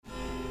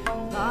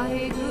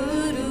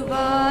ਵਾਹਿਗੁਰੂ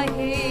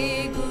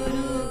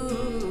ਵਾਹਿਗੁਰੂ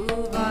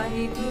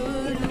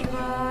ਵਾਹਿਗੁਰੂ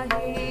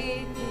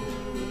ਵਾਹਿਗੁਰੂ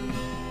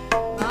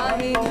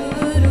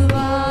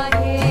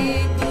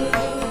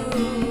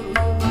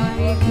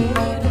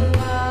ਵਾਹਿਗੁਰੂ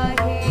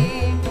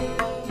ਵਾਹਿਗੁਰੂ।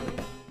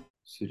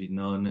 श्री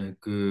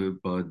नानक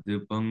पद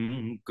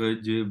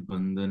पंकज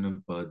बंदन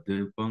पद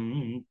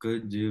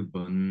पंकज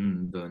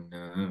बंदन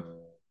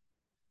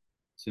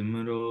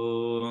सिमरो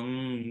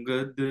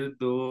अंगद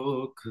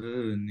दोख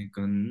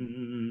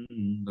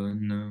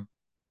निकंदन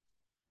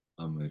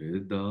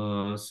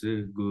अमरदास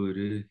गुर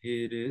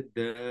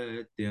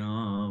हृदय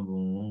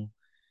त्यावो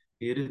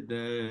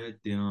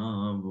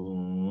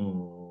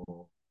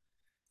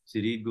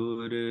श्री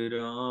गुरु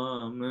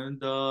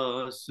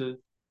रामदास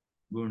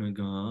गुण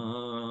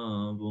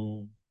गावो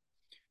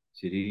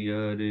श्री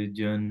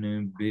अर्जन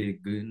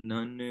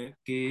बिघ्नन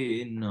के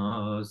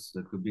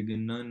नासक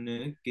बिघ्नन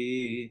के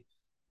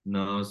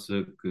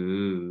नासक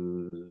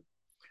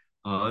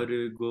हर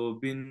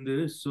गोबिंद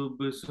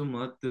शुभ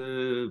सुमत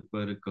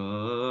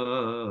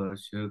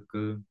प्रकाशक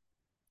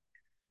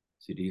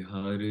श्री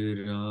हर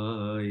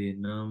राय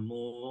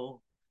नमो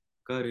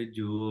कर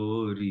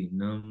जोरी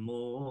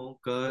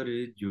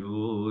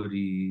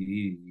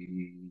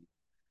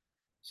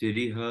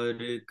श्री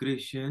हरे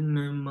कृष्ण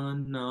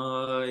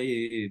मनाए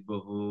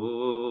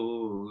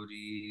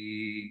बहोरी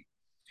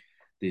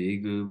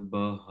तेग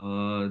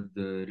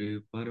बहादुर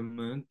परम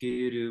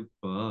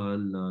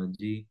कृपाला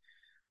जी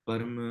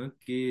परम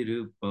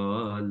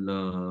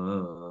कृपाला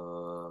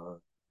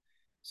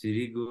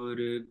श्री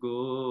गुरु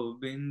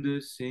गोबिंद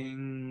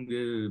सिंह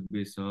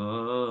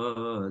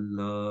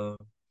बिसाला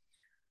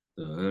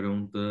तरम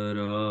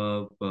तरा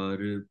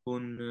पर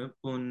पुन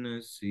पुन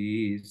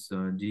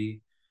सीसा जी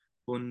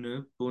पुन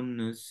पुन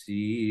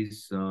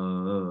सीसा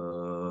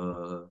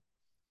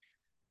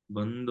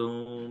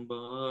बंदों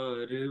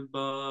बार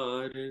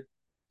बार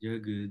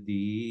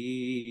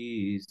जगदीसा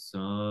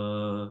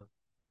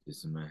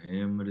जिसमें है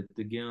अमृत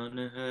ज्ञान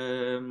है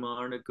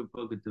माणक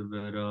भगत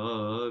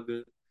वैराग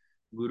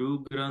गुरु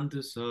ग्रंथ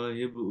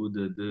साहिब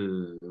उदद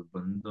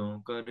बंदों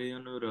कर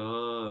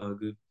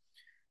अनुराग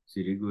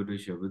श्री गुरु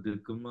शब्द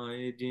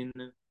कमाए जिन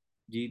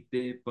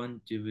जीते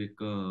पंच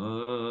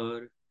विकार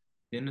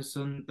तिन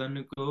संतन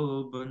को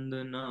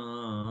बंदना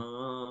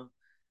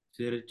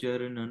सिर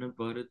चरणन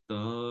पर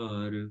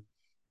तार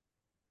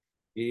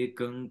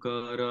एक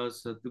अंकारा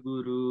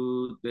सतगुरु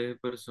ते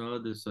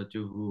प्रसाद सच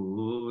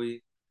होय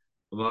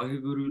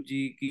वाहिगुरु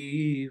जी की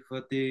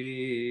फतेह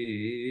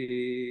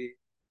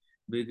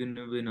विघ्न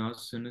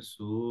विनाशन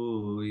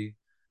सोय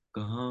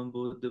कहाँ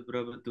बुद्ध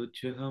प्रभ तुच्छ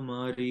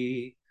हमारी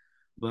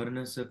वरन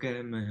सकै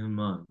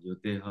महिमा जो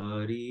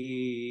तिहारी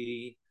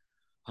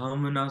हम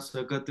ना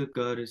सकत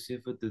कर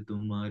सिफत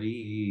तुम्हारी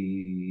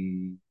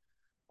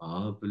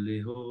आप ले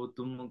हो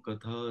तुम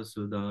कथा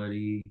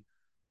सुधारी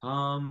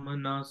हम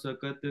ना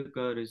सकत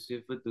कर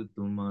सिफत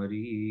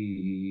तुम्हारी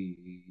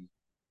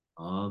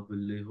आप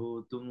ले हो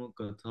तुम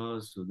कथा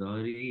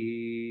सुधारी।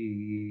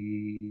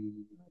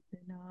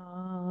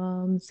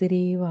 नाम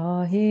श्री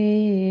वाहे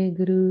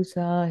गुरु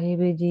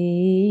साहिब जी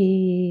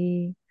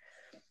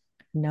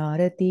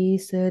नारती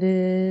सर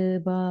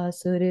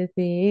बासुर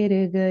फेर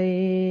गए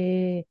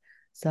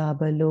सब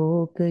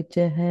लोक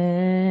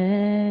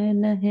चहैन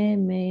नहे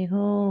में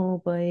हो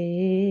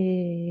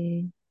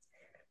पए।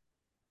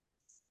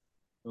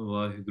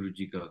 वाहिगुरु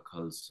जी का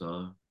खालसा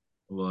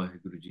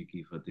वाहिगुरु जी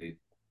की फतेह।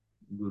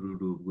 गुरु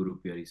रूप गुरु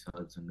प्यारी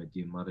साध संगत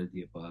जी महाराज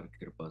ਦੀ ਅਪਾਰ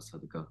ਕਿਰਪਾ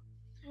ਸਦਕਾ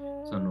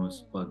ਸਾਨੂੰ ਇਸ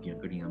ਭਾਗੀਆਂ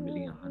ਘੜੀਆਂ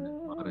ਮਿਲੀਆਂ ਹਨ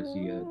ਮਹਾਰਾਜ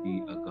ਜੀ ਦੀ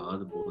ਅਗਾਧ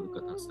ਬੋਧ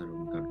ਕਥਾ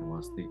ਸਰਵਣ ਕਰਨ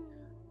ਵਾਸਤੇ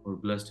or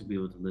blessed to be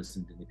able to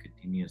listen to the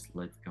continuous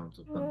life counts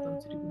of Tan Tan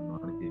Sri Guru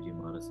Nanak Dev Ji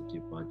Maharaj Sache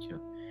Paatshah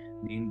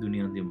Deen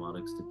Duniya de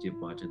Malik Sache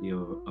Paatshah. They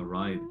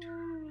arrived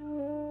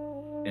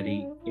at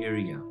an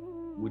area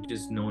which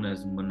is known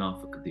as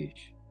Munafik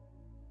Desh.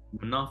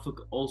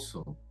 Munafik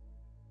also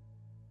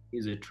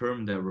is a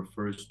term that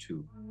refers to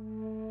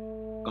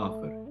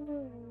kafir,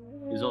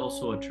 is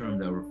also a term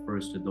that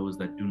refers to those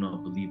that do not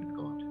believe in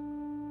God,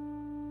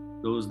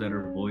 those that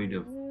are void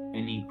of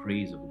any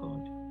praise of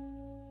God.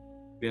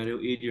 ਪਿਆਰਿਓ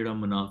ਇਹ ਜਿਹੜਾ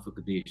ਮੁਨਾਫਿਕ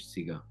ਦੇਸ਼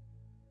ਸੀਗਾ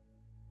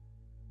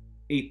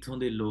ਇੱਥੋਂ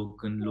ਦੇ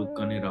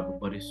ਲੋਕਾਂ ਨੇ ਰੱਬ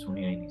ਬਾਰੇ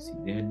ਸੁਣਿਆ ਹੀ ਨਹੀਂ ਸੀ.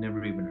 They had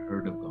never even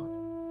heard of God.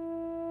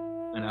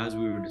 And as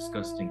we were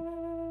discussing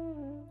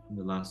in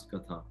the last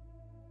katha,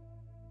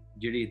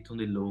 ਜਿਹੜੇ ਇੱਥੋਂ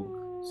ਦੇ ਲੋਕ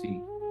ਸੀ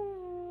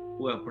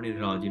ਉਹ ਆਪਣੇ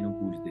ਰਾਜੇ ਨੂੰ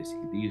ਪੂਜਦੇ ਸੀ.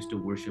 They used to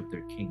worship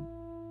their king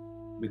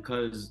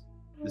because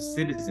the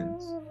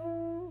citizens,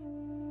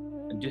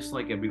 just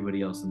like everybody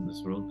else in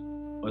this world,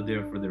 are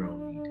there for their own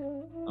need.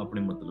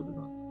 ਆਪਣੇ ਮਤਲਬ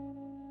ਨਾਲ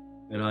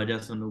ਰਾਜਾ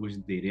ਸਾਨੂੰ ਕੁਝ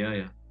ਦੇ ਰਿਹਾ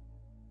ਆ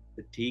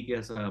ਤੇ ਠੀਕ ਹੈ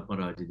ਸਾ ਆਪਾਂ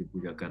ਰਾਜੇ ਦੀ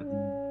ਪੂਜਾ ਕਰਦੇ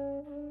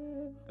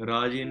ਹਾਂ.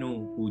 ਰਾਜੇ ਨੂੰ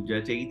ਪੂਜਾ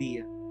ਚਾਹੀਦੀ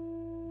ਆ.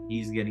 He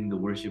is getting the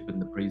worship and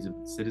the praise of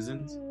the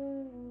citizens.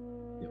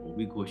 ਤੇ ਉਹ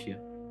ਵੀ ਖੁਸ਼ ਆ.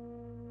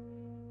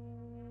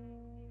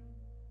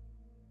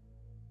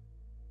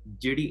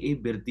 ਜਿਹੜੀ ਇਹ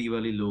ਬਿਰਤੀ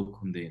ਵਾਲੇ ਲੋਕ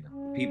ਹੁੰਦੇ ਨਾ,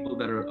 people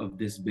that are of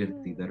this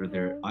birti, that are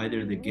there, either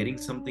they're getting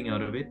something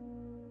out of it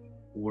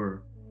or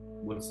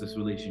what's this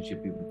relationship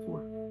even for?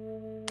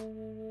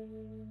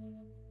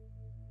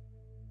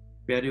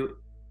 ਪਿਆਰਿਓ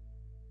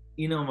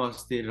इन्हां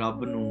वास्ते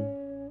रब नूं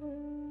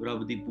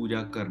रब दी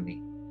पूजा करनी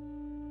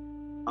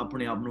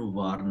अपने आप नूं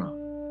वारना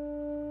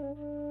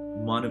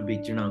मन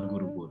बेचना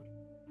गुरु कोल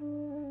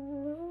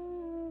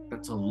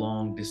that's a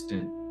long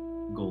distant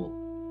goal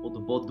ਉਹ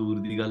ਤਾਂ ਬਹੁਤ ਦੂਰ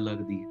ਦੀ ਗੱਲ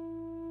ਲੱਗਦੀ ਹੈ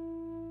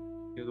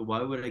ਕਿਉਂਕਿ why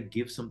would I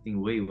give something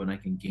away when I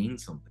can gain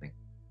something?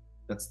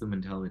 That's the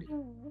mentality.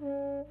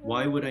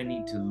 Why would I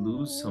need to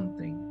lose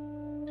something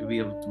to be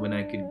able to, when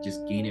I could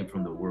just gain it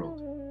from the world?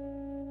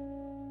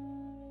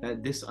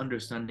 That this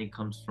understanding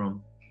comes from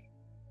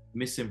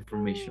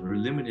misinformation or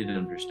limited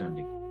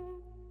understanding.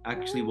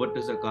 Actually, what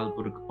does Akal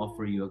Purkh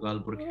offer you?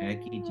 Akal Purkh hai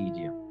ki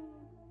cheez hai?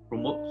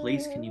 From what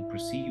place can you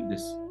perceive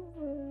this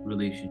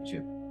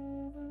relationship?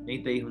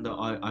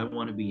 I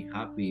want to be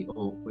happy.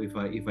 Oh, if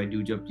I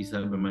do Japji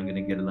Sahib, am I going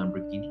to get a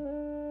Lamborghini?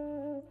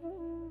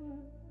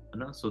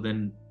 So then,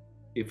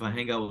 if I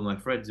hang out with my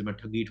friends,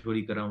 what do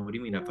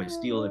you mean? If I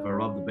steal, if I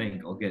rob the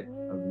bank, I'll get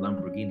a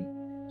Lamborghini.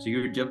 So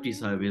your Japji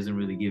Sahib isn't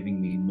really giving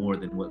me more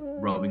than what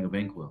robbing a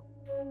bank will.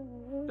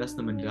 That's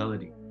the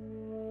mentality.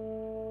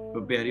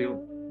 But Pyareo,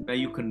 now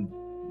you can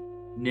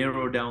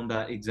narrow down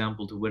that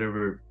example to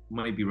whatever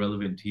might be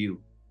relevant to you.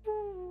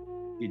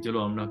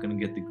 I'm not going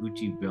to get the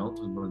Gucci belt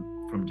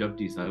from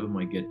Japji Sahib. I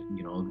might get,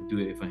 I'll do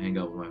it if I hang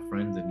out with my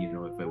friends, and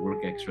if I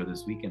work extra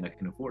this weekend, I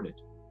can afford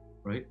it,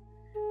 right?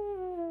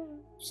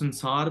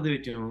 संसार दे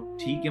विच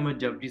ठीक है मैं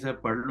जपजी साहब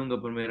पढ़ लूंगा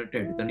पर मेरा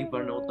ढिड तो नहीं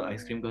पढ़ना वो तो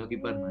आइसक्रीम खा के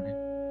भरना है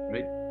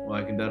right well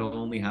I can that'll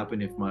only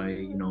happen if my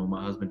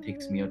my husband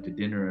takes me out to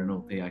dinner and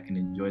okay I can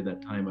enjoy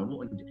that time I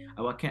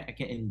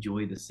can't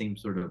enjoy the same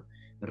sort of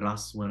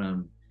ras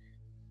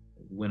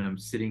when I'm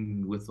sitting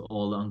with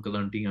all the uncle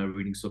auntie and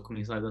reading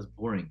Sukhmani Sahib. That's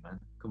boring, man.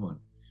 Come on.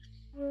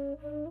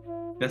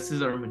 This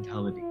is our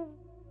mentality,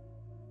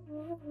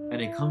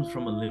 and it comes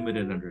from a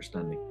limited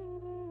understanding.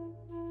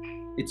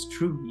 It's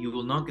true, you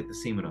will not get the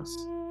same ras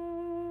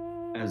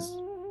as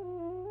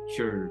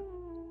sure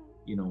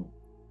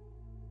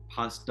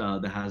pasta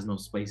that has no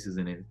spices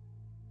in it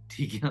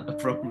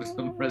from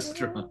some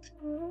restaurant,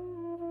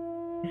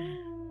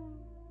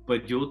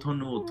 but jo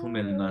thonu utthon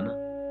milna na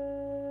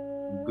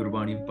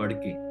gurbani padh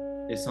ke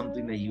is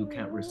something that you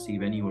can't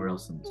receive anywhere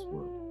else in this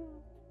world.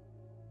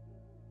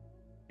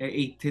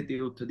 ਇੱਥੇ ਤੇ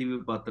ਉੱਥੇ ਦੀ ਵੀ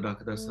ਪੱਤ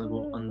ਰੱਖਦਾ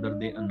ਸਗੋਂ ਅੰਦਰ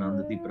ਦੇ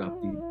ਆਨੰਦ ਦੀ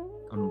ਪ੍ਰਾਪਤੀ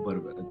ਤੁਹਾਨੂੰ ਪਰ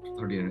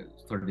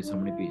ਤੁਹਾਡੇ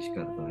ਸਾਹਮਣੇ ਪੇਸ਼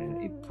ਕਰਦਾ ਹੈ.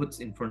 It puts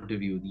in front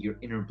of you your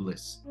inner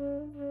bliss.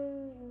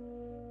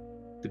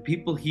 The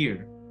people here,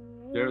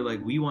 they're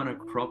like, we want our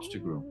crops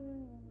to grow.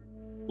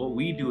 What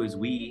we do is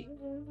we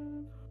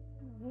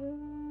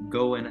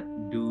go and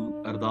do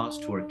ardas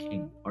to our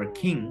king. Our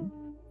king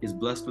is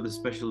blessed with a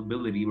special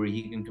ability where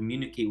he can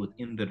communicate with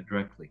Indra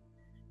directly.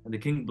 And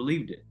the king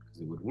believed it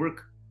because it would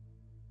work.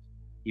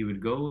 He would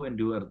go and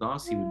do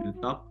ardas, he would do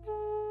tap,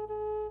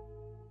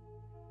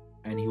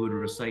 and he would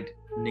recite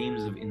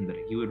names of Indra.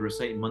 He would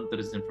recite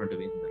mantras in front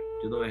of Indra.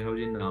 ਜਦੋਂ ਇਹੋ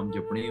ਜਿਹੇ ਨਾਮ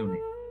ਜਪਣੇ ਹੋਣੇ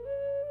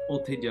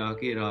ਉੱਥੇ ਜਾ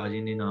ਕੇ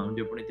ਰਾਜੇ ਨੇ ਨਾਮ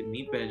ਜਪਣੇ ਤੇ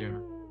ਮੀਂਹ ਪੈ ਜਾਣਾ.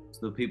 So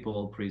the people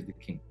all praised the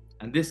king.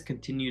 And this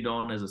continued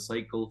on as a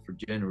cycle for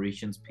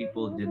generations.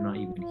 People did not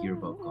even hear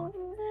about God.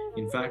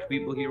 In fact,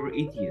 people here were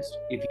atheists.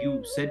 If you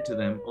said to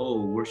them, oh,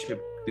 worship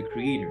the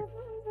creator,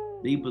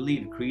 they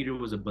believed creator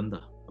was a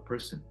banda, a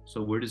person.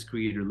 So where does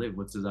creator live?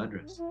 What's his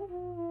address?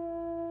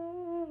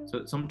 So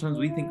sometimes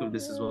we think of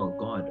this as well.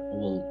 God,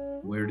 well,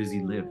 where does he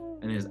live?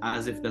 And it's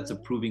as if that's a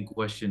proving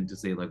question to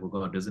say like, well,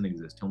 God doesn't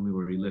exist. Tell me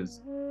where he lives.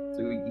 So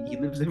he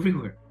lives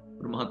everywhere.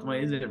 Paramatma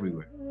is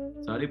everywhere.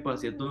 ਸਾਰੇ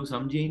ਪਾਸੇ ਤੋਂ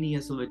ਸਮਝੇ ਹੀ ਨਹੀਂ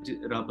ਅਸਲ ਵਿੱਚ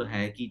ਰੱਬ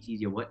ਹੈ ਕੀ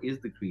ਚੀਜ਼ ਹੈ. What is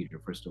the creator,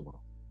 first of all?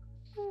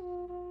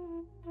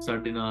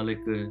 ਸਾਡੇ ਨਾਲ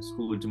ਇੱਕ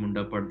ਸਕੂਲ 'ਚ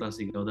ਮੁੰਡਾ ਪੜ੍ਹਦਾ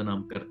ਸੀਗਾ, ਉਹਦਾ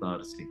ਨਾਮ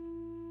ਕਰਤਾਰ ਸੀ.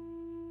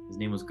 His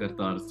name was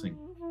Kartar Singh.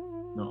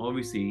 Now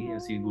obviously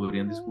ਅਸੀਂ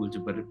ਗੋਰਿਆਂ ਦੇ ਸਕੂਲ 'ਚ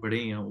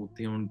ਪੜ੍ਹੇ ਹਾਂ,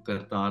 ਉੱਥੇ ਹੁਣ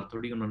ਕਰਤਾਰ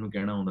ਥੋੜੀ ਉਹਨਾਂ ਨੂੰ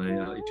ਕਹਿਣਾ ਆਉਂਦਾ ਹੈ.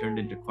 It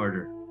turned into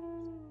Carter.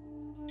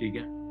 ਠੀਕ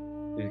ਹੈ,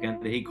 ਤੇ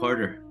ਕਹਿੰਦੇ hey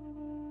Carter.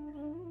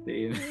 ਤੇ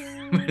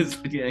ਮੈਂ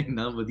ਸੋਚਿਆ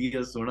ਇੰਨਾ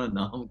ਵਧੀਆ ਸੋਹਣਾ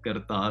ਨਾਮ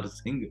Kartar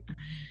Singh.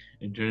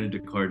 It turned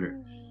into Carter.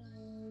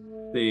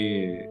 I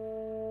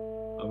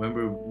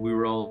remember we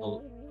were all,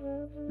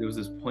 there was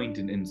this point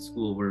in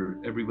school where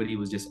everybody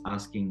was just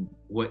asking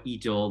what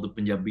each of all the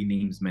Punjabi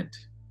names meant,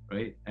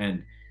 right?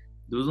 And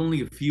there was only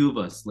a few of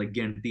us, like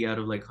guarantee out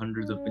of like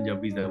hundreds of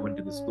Punjabis that went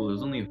to the school, there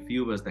was only a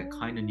few of us that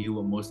kind of knew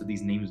what most of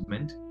these names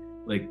meant.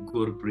 Like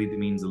Gurpreet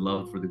means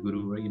love for the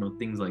Guru, right?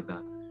 Things like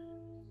that.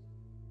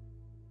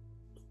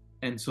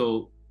 And so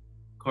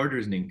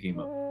Carter's name came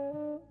up.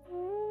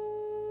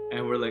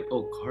 And we're like,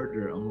 oh,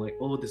 Carter. I'm like,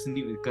 oh, this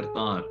is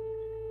Kartar.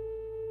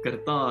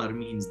 Kartar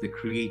means the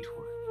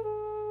creator.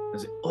 I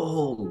said,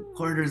 oh,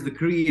 Carter's the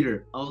creator.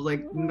 I was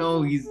like, no,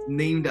 he's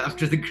named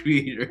after the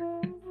creator.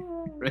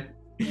 Right?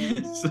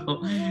 So,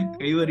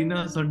 kai bari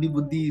na sadi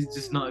buddhi is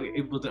just not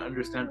able to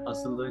understand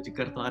asal vich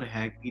Kartar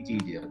hai ki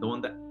cheez hai. The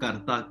one that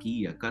karta ki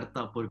hai.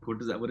 Karta purkh, what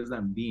does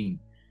that mean?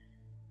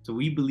 So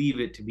we believe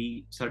it to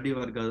be sade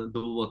varga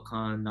do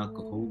akhan nak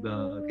hoga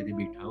kite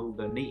baitha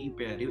hoga. Nahi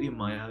pyare, ye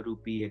maya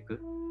roopi ek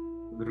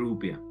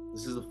roop hai.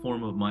 This is a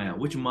form of maya,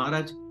 which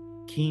Maharaj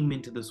came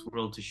into this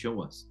world to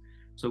show us.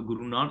 So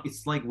Guru Nanak,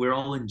 it's like we're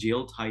all in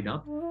jail tied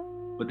up,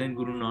 but then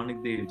Guru Nanak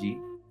Dev Ji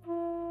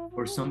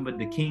or somebody,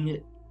 the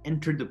king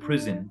entered the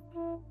prison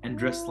and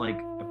dressed like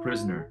a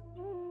prisoner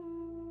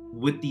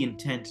with the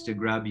intent to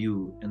grab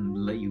you and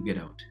let you get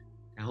out,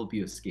 to help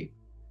you escape.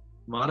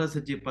 Maharaj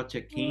Sache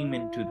Pacha came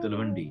into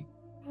Talwandi.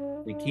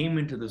 They came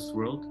into this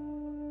world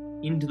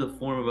into the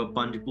form of a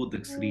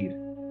Panjabhutak Srir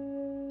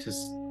to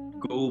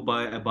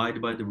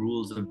abide by the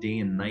rules of day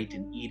and night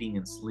and eating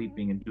and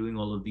sleeping and doing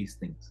all of these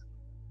things.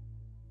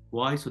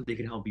 Why? So they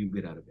can help you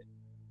get out of it.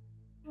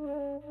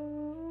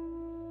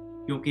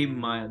 Okay,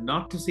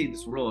 not to say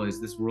this world is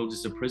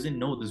just a prison.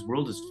 No, this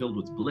world is filled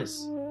with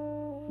bliss.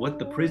 What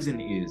the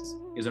prison is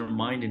our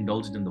mind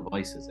indulged in the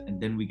vices, and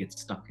then we get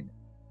stuck in it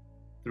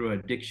through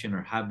addiction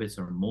or habits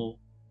or moh.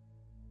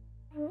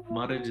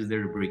 Maharaj is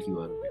there to break you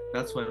out of it.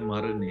 That's why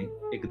Maharaj ne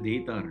ek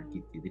deh dharan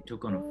kiti. They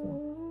took on a form.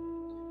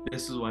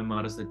 This is why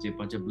Maharaj Sache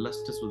Pacha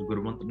blessed us with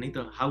Guru Mantra. Nahi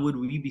to, how would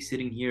we be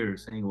sitting here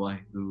saying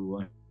why Guru,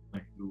 why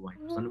Guru, why?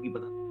 Sanu ki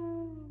pata.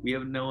 We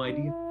have no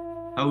idea.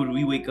 How would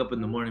we wake up in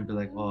the morning and be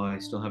like, oh, I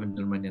still haven't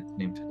done my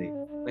Nethnim today?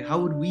 Like, how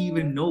would we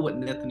even know what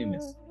Nethnim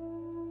is?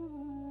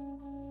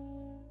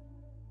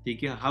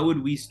 How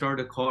would we start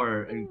a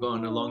car and go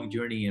on a long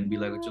journey and be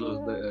like,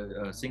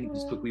 Chalo, Singh,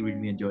 just quickly read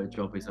me a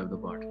Jawpai Sahib the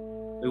part?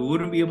 We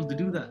wouldn't be able to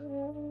do that.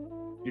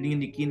 We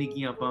remember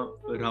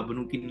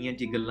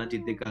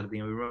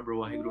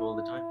Waheguru all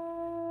the time.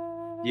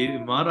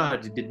 If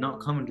Maharaj did not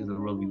come into the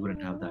world, we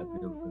wouldn't have that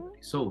ability.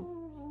 So,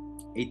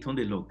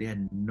 they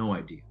had no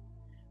idea.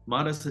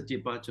 Maharaj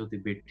Sache Pacha te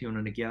baithi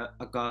unhone kiha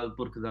Akal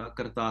Purkh da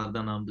Kartar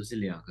da naam tussi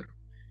liya karo.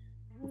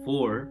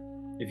 Before,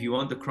 if you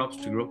want the crops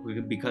to grow,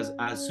 because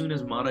as soon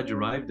as Maharaj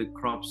arrived, the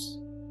crops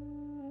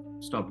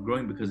stopped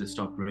growing because it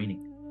stopped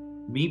raining.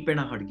 Meeh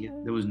pehna hat gaya.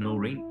 There was no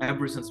rain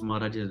ever since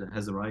Maharaj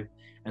has arrived.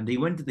 And they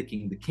went to the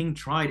king. The king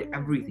tried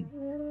everything,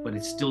 but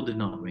it still did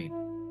not rain.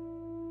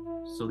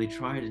 So they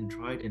tried and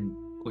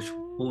kuch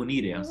ho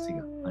nahi reha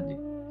siga. Hanji.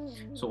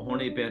 So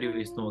hone pyareo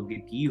is to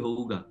agge ki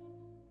hoga?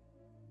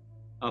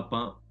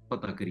 Apa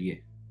pata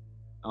kariye.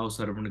 आओ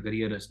सरवण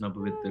करिए रचना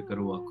पवित्र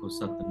करो आखो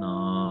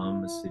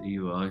सतनाम श्री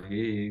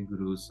वाहे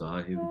गुरु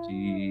साहिब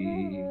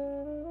जी.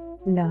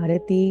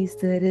 नारती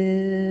sir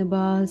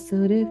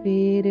Basur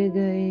फेर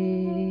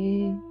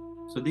गए.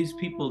 So these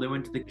people, they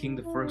went to the king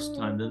the first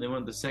time, then they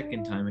went the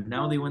second time, and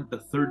now they went the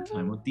third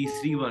time.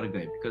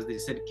 Because they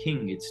said,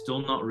 king, it's still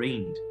not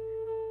rained.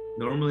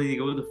 Normally they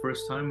go the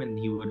first time and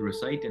he would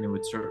recite and it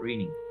would start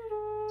raining.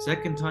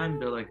 Second time,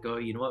 they're like, oh,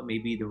 you know what,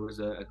 maybe there was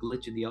a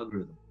glitch in the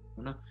algorithm.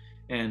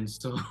 And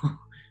so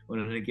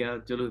उन्होंने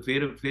क्या चलो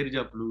फिर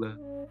जप लूंगा.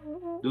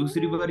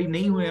 दूसरी बारी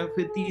नहीं हुआ,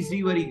 फिर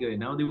तीसरी बारी गए.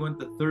 Now they went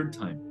the third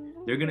time.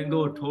 They're going to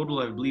go a total,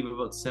 I believe,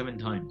 about 7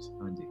 times.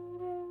 Hanji.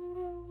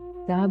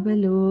 सब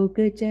लोग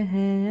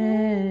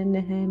चहन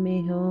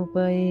में हो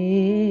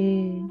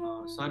पए.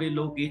 सारे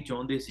लोग ये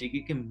चाहते थे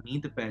कि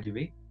मींह पै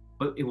जावे,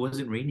 but it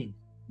wasn't raining.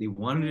 They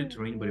wanted it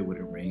to rain, but it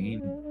wouldn't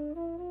rain.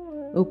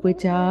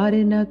 उपचार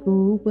न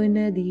कूप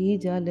नदी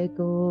जल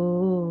को.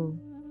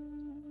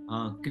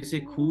 ਕਿਸੇ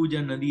ਖੂਹ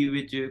ਜਾਂ ਨਦੀ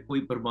ਵਿੱਚ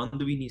ਕੋਈ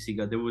ਪ੍ਰਬੰਧ ਵੀ ਨਹੀਂ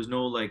ਸੀਗਾ. There was no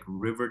like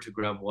river to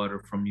grab water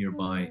from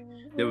nearby.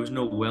 There was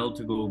no well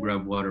to go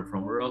grab water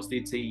from, or else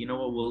they'd say, you know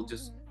what, we'll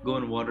just go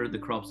and water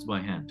the crops by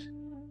hand.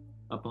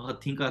 ਆਪਾਂ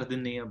ਹੱਥੀਂ ਕਰ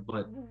ਦਿੰਦੇ ਆ,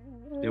 but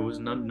there was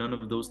none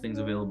of those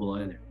things available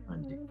either.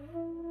 ਹਾਂਜੀ.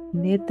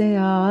 ਨਿਤ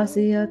ਆਸ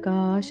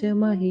ਆਕਾਸ਼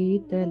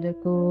ਮਹੀਤਲ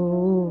ਕੋ.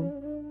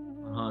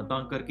 ਹਾਂ,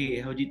 ਤਾਂ ਕਰਕੇ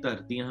ਇਹੋ ਜੀ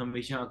ਧਰਤੀਆਂ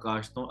ਹਮੇਸ਼ਾ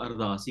ਆਕਾਸ਼ ਤੋਂ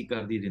ਅਰਦਾਸ ਹੀ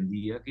ਕਰਦੀ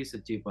ਰਹਿੰਦੀ ਆ ਕਿ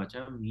ਸੱਚੇ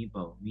ਪਾਤਸ਼ਾਹ ਮੀਂਹ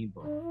ਪਾਓ, ਮੀਂਹ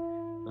ਪਾਓ.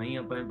 ਤਾਂ ਹੀ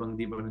ਆਪਾਂ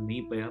ਪੰਕਤੀ ਪੜ੍ਹ,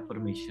 ਮੀਂਹ ਪਿਆ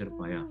ਪਰਮੇਸ਼ਰ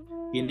ਪਾਇਆ.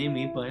 ਇਹਨੇ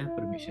ਮੀਂਹ ਪਾਇਆ,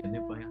 ਪਰਮੇਸ਼ਰ ਨੇ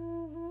ਪਾਇਆ.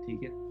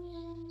 ਠੀਕ ਹੈ.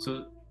 So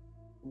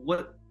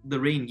what the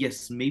rain, yes,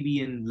 maybe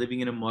in living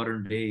in a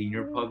modern day,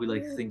 you're probably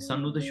like thinking,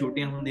 ਸਾਨੂੰ ਤਾਂ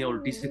ਛੋਟਿਆਂ ਹੁੰਦਿਆਂ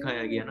ਉਲਟੀ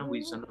ਸਿਖਾਇਆ ਗਿਆ ਨਾ,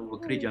 ਵੀ ਸਾਨੂੰ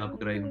ਵੱਖਰੇ ਜਾਪ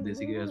ਕਰਾਏ ਹੁੰਦੇ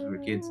ਸੀਗੇ as we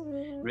were kids.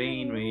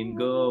 Rain, rain,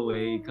 go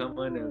away, come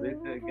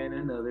again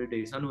another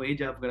day. ਸਾਨੂੰ ਇਹ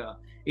ਜਾਪ ਕਰਾ.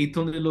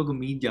 ਇੱਥੋਂ ਦੇ ਲੋਕ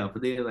ਮੀਂਹ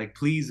ਜਾਪਦੇ like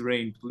please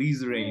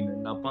rain,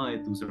 and ਆਪਾਂ ਇਹ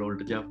ਦੂਸਰਾ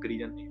ਉਲਟ ਜਾਪ ਕਰੀ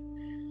ਜਾਂਦੇ.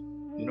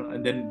 You know,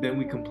 and then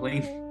we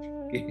complain.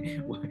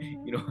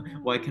 You know,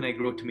 why can I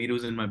grow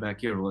tomatoes in my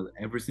backyard? Well,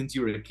 ever since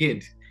you were a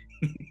kid,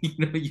 you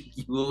know,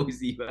 you always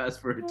ask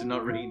for it to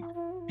not rain.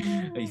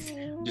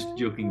 I'm just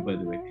joking, by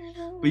the way,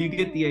 but you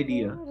get the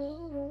idea.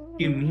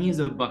 Me is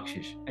a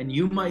bakshish, and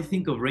you might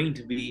think of rain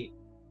to be,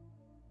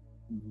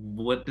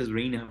 what does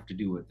rain have to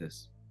do with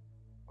this?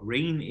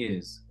 Rain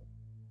is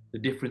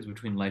the difference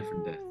between life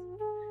and death.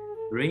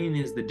 Rain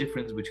is the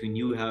difference between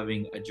you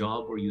having a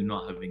job or you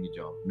not having a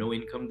job. No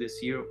income this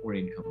year or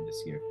income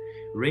this year.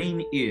 Rain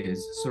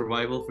is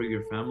survival for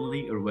your family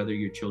or whether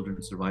your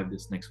children survive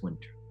this next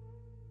winter.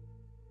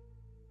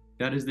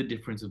 That is the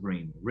difference of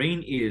rain.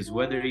 Rain is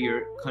whether your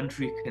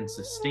country can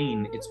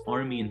sustain its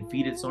army and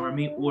feed its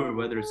army, or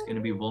whether it's going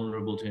to be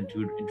vulnerable to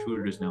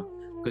intruders now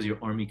because your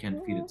army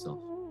can't feed itself.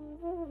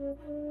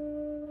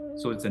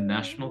 So it's a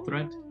national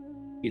threat.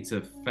 It's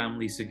a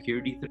family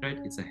security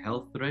threat. It's a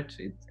health threat.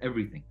 It's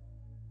everything.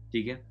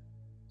 Okay?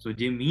 So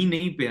je meen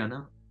nahi paya na,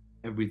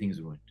 everything's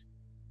ruined.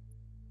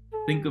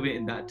 Think of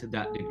it to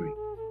that degree.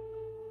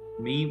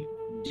 Meen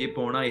je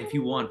pauna, if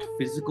you want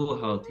physical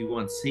health, you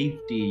want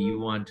safety, you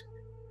want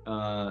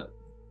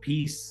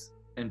peace,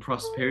 and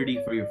prosperity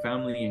for your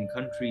family and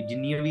country.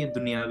 जिन्नियां भी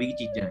दुनियावी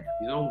चीज़ां हैं,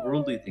 these are all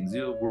worldly things.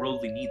 These are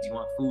worldly needs. You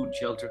want food,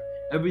 shelter,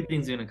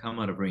 everything's going to come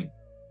out of rain.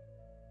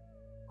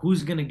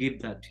 Who's going to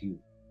give that to you?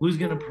 Who's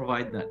going to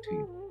provide that to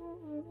you?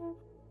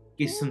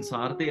 कि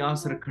संसार पे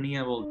आस रखनी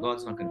है, well,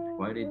 God's not going to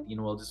provide it. You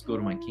know, I'll just go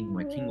to my king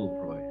will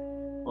provide it.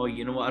 Oh,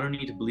 you know what, I don't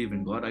need to believe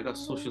in God. I got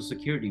social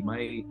security.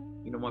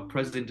 My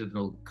president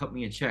will cut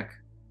me a check,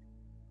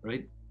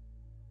 right?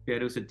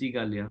 प्यारो सच्ची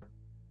गल आ,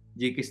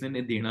 जे किसी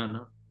ने देना ना,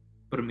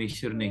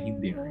 परमेश्वर ने ही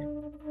देना है,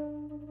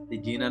 ते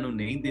जिन्हां नूं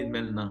नहीं दे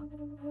मिलना,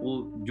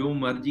 ਉਹ ਜੋ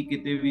ਮਰਜ਼ੀ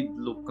ਕਿਤੇ ਵੀ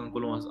ਲੋਕਾਂ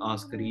ਕੋਲੋਂ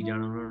ਆਸ ਕਰੀ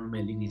ਜਾਣ, ਉਹਨਾਂ ਨੂੰ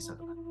ਮਿਲ ਹੀ ਨਹੀਂ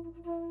ਸਕਦਾ।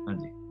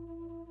 ਹਾਂਜੀ।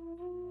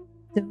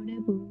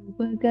 ਸੁਣ ਭੂਪ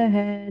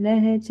ਕਹਿ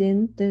ਨਹਿ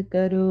ਚਿੰਤ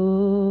ਕਰੋ।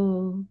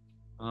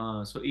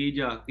 ਹਾਂ, ਸੋ ਇਹ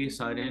ਜਾ ਕੇ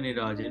ਸਾਰਿਆਂ ਨੇ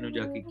ਰਾਜੇ ਨੂੰ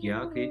ਜਾ ਕੇ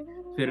ਕਿਹਾ ਕਿ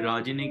ਫਿਰ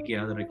ਰਾਜੇ ਨੇ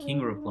ਕਿਹਾ, the king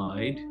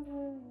replied,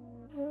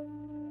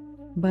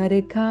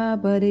 ਬਰਖਾ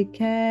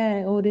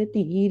ਬਰਖੈ ਔਰ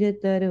ਧੀਰ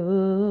ਤਰੋ।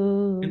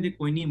 ਕਹਿੰਦੇ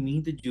ਕੋਈ ਨਹੀਂ,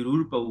 ਮੀਂਹ ਤੇ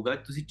ਜ਼ਰੂਰ ਪਊਗਾ,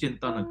 ਤੁਸੀਂ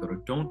ਚਿੰਤਾ ਨਾ ਕਰੋ।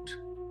 Don't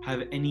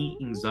have any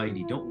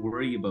anxiety, don't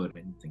worry about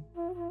anything।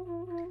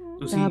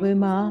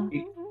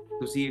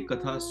 ਤੁਸੀਂ ਇਹ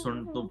ਕਥਾ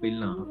ਸੁਣਨ ਤੋਂ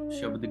ਪਹਿਲਾਂ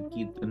ਸ਼ਬਦ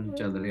ਕੀਰਤਨ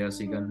ਚੱਲ ਰਿਹਾ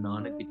ਸੀਗਾ,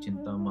 ਨਾਨਕ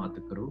ਚਿੰਤਾ ਮਤ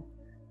ਕਰੋ,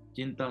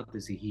 ਚਿੰਤਾ ਤੇ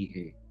ਸਹੀ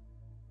ਹੈ।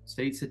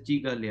 ਸਹੀ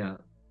ਸੱਚੀ ਗੱਲ ਆ,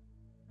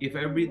 if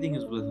everything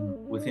is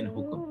within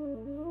hukum,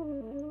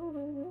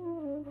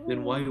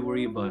 then why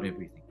worry about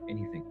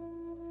anything?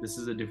 This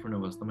is a different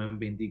of us। ਤਾਂ ਮੈਂ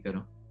ਬੇਨਤੀ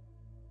ਕਰਾਂ,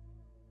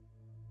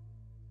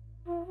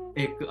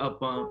 ਇੱਕ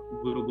ਆਪਾਂ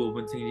ਗੁਰੂ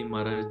ਗੋਬਿੰਦ ਸਿੰਘ ਜੀ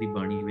ਮਹਾਰਾਜ ਦੀ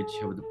ਬਾਣੀ ਵਿੱਚ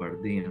ਸ਼ਬਦ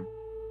ਪੜ੍ਹਦੇ ਹਾਂ,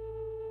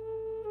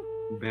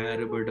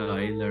 ਬੈਰ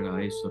ਵਡਾਏ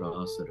ਲੜਾਏ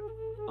ਸੁਰਾਸਰ,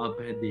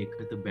 ਆਪੇ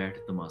ਦੇਖਤ ਬੈਠ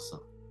ਤਮਾਸਾ।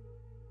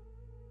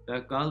 ਤਾਂ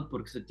ਅਕਾਲ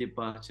ਪੁਰਖ ਸੱਚੇ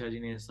ਪਾਤਸ਼ਾਹ ਜੀ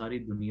ਨੇ ਸਾਰੀ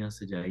ਦੁਨੀਆ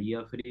ਸਜਾਈ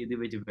ਆ, ਫਿਰ ਇਹਦੇ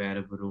ਵਿੱਚ ਵੈਰ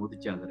ਵਿਰੋਧ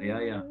ਚੱਲ ਰਿਹਾ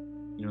ਆ।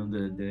 You know,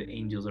 the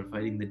angels are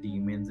fighting the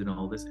demons and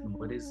all this, and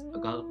what is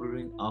Akal Purakh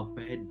doing?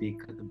 ਆਪੇ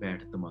ਦੇਖਤ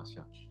ਬੈਠ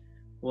ਤਮਾਸ਼ਾ।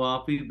 ਉਹ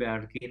ਆਪ ਹੀ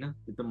ਬੈਠ ਕੇ ਨਾ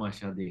ਤੇ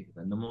ਤਮਾਸ਼ਾ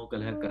ਦੇਖਦਾ। ਨਮੋ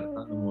ਕਲਹ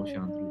ਕਰਤਾ ਨਮੋ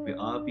ਸ਼ਾਂਤ ਰੂਪੇ,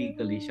 ਆਪ ਹੀ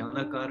ਕਲੇਸ਼ਾਂ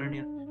ਦਾ ਕਾਰਨ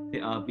ਆ ਤੇ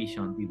ਆਪ ਹੀ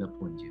ਸ਼ਾਂਤੀ ਦਾ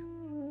ਪੁੰਜ ਆ।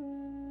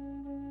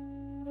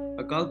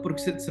 Akal Purkh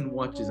sits and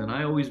watches, and I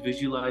always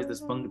visualize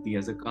this Pangti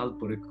as Akal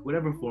Purkh,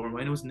 whatever form.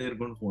 I know it's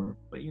Nirgun form,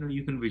 but you know,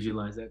 you can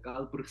visualize that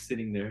Akal Purkh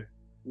sitting there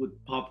with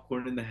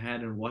popcorn in the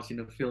hand and watching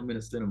a film in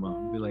a cinema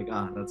and be like,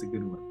 that's a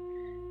good one.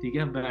 ठीक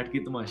है, बैठ के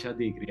तमाशा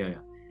देख रहा है।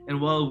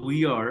 And while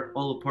we are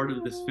all a part of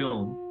this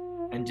film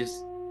and just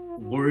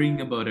worrying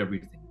about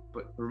everything,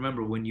 but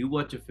remember, when you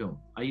watch a film,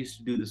 I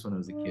used to do this when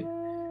I was a kid.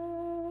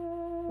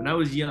 When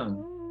I was young,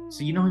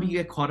 so you know how you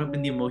get caught up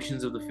in the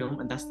emotions of the film,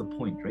 and that's the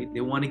point, right?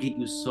 They want to get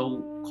you so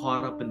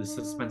caught up in the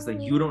suspense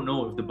that you don't know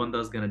if the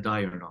banda is going to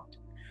die or not.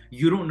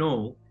 You don't know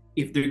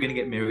if they're going to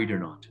get married or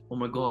not. Oh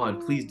my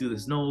God, please do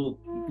this. No,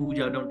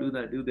 Pooja, don't do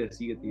that, do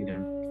this. You get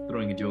I'm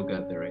throwing a joke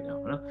out there right now.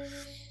 Huh?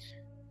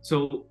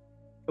 So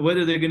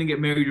whether they're going to get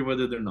married or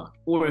whether they're not,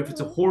 or if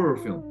it's a horror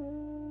film,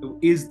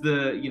 is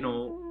the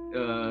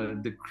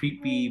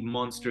creepy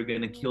monster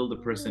going to kill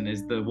the person?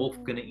 Is the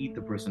wolf going to eat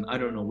the person?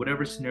 I don't know.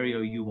 Whatever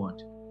scenario you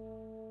want.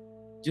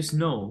 Just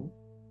know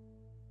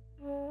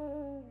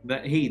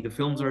that, hey, the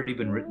film's already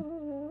been written.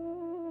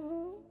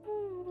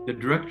 The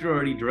director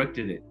already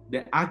directed it.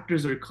 The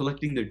actors are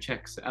collecting their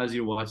checks as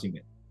you're watching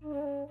it.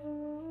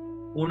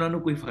 ਉਹਨਾਂ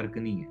ਨੂੰ ਕੋਈ ਫਰਕ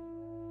ਨਹੀਂ ਹੈ।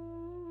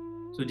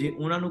 ਸੋ ਜੇ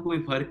ਉਹਨਾਂ ਨੂੰ ਕੋਈ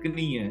ਫਰਕ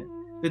ਨਹੀਂ ਹੈ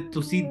ਤੇ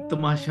ਤੁਸੀਂ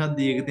ਤਮਾਸ਼ਾ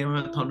ਦੇਖਦੇ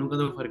ਹੋ, ਤੁਹਾਨੂੰ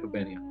ਕਦੋਂ ਫਰਕ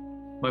ਪੈ ਰਿਹਾ?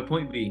 My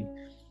point being,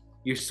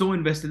 you're so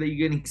invested that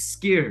you're getting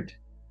scared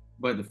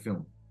by the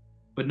film.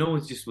 But no,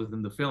 it's just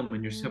within the film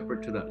and you're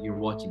separate to that.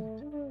 You're watching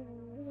it.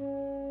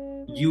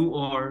 You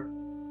are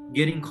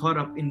getting caught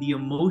up in the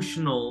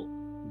emotional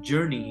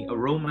journey, a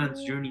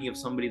romance journey of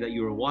somebody that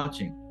you are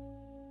watching.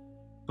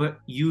 But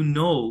you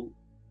know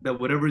that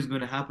whatever is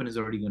going to happen is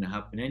already going to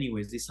happen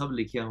anyways.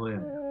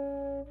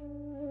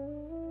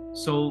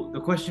 So the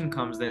question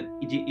comes that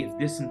if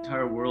this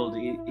entire world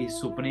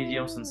is supane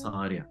jiya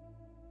sansarya,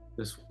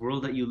 this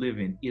world that you live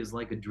in is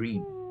like a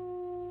dream.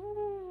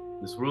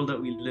 This world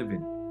that we live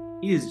in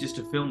is just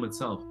a film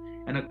itself.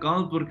 And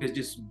Akal Purkh is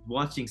just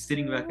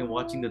sitting back and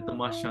watching the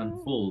tamasha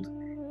unfold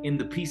in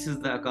the pieces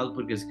that Akal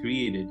Purkh has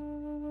created.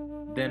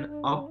 Then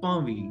ਆਪਾਂ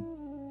ਵੀ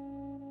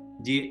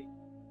ਜੇ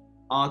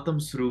ਆਤਮ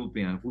ਸਰੂਪ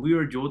ਹਾਂ, if we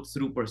are Jyot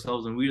Swaroop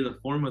ourselves and we are the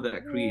form of that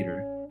creator,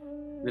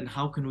 then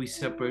how can we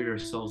separate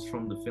ourselves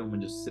from the film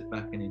and just sit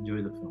back and enjoy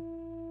the film?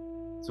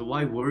 So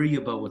why worry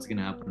about what's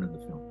going to happen in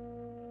the film?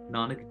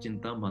 Nanak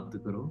chinta mat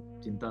karo,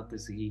 chinta te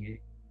sahi hai.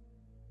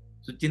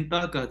 So chinta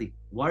kaadi?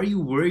 Why are you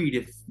worried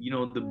if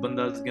the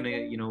banda is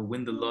gonna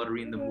win the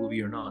lottery in the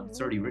movie or not?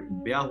 It's already written.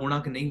 Bya hona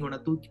ki nahi hona,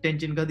 tu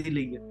tension kaadi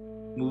lai hai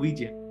movie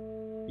je?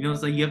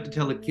 It's like you have to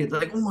tell a kid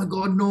like, oh my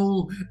God, no,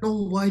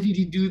 why did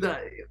he do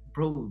that?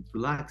 Bro,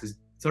 relax.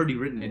 It's already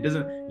written. It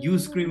doesn't. You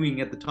screaming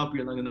at the top of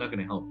your lungs is not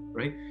gonna help,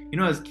 right?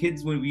 As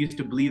kids, when we used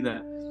to believe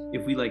that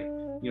if we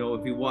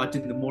if we watch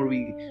it, the more we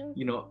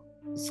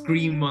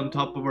scream on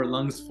top of our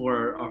lungs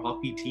for our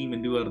hockey team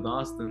and do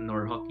ardas, then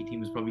our hockey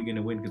team is probably going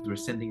to win because we're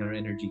sending our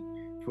energy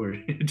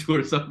to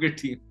our soccer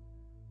team,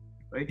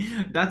 right?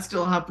 That's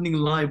still happening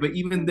live, but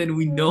even then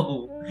we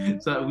know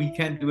so we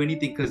can't do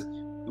anything because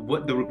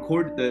what the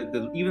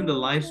even the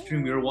live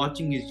stream you're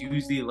watching is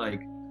usually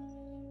like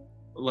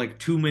like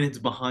 2 minutes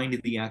behind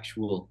the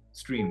actual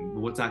stream,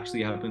 what's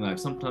actually happening live.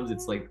 Sometimes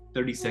it's like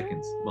 30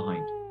 seconds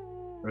behind,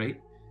 right?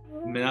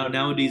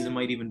 Nowadays it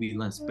might even be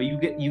less, but you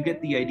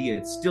get the idea.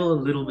 It's still a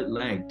little bit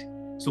lagged.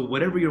 So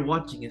whatever you're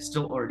watching is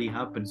still already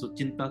happened. So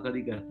चिंता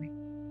कदी करनी?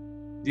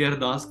 ਜੇ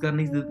ਅਰਦਾਸ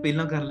ਕਰਨੀ ਸੀ ਤਾਂ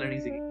ਪਹਿਲਾਂ ਕਰ ਲੈਣੀ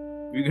ਸੀਗੀ.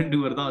 If you're going to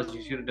do ardas,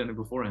 you should have done it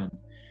beforehand.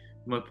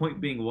 My point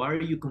being, why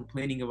are you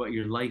complaining about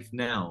your life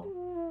now?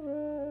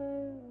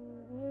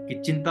 ਕਿ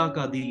ਚਿੰਤਾ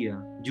ਕਾਦੀ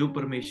ਆ? ਜੋ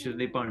ਪਰਮੇਸ਼ਰ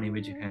ਦੇ ਭਾਣੇ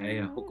ਵਿੱਚ ਹੈ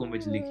ਆ, ਹੁਕਮ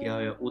ਵਿੱਚ ਲਿਖਿਆ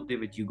ਹੋਇਆ, ਉਹਦੇ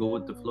ਵਿੱਚ you go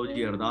with the flow.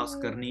 ਜੀ ਅਰਦਾਸ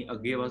ਕਰਨੀ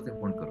ਅੱਗੇ ਵਾਸਤੇ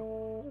ਹੁਣ ਕਰੋ.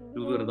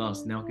 Do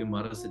ਅਰਦਾਸ ਨਾ ਕਿ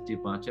ਮਹਾਰਾਜ ਸੱਚੇ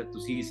ਪਾਤਸ਼ਾਹ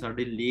ਤੁਸੀਂ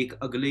ਸਾਡੇ ਲੇਖ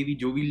ਅਗਲੇ ਵੀ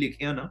ਜੋ ਵੀ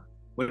ਲਿਖਿਆ ਨਾ,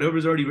 whatever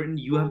is already written,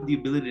 you have the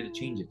ability to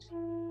change it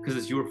because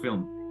it's your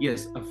film.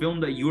 Yes, a film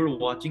that you're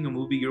watching, a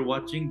movie you're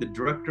watching, the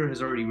director has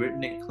already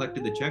written it,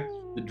 collected the check.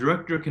 The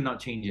director cannot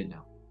change it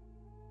now.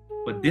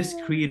 But this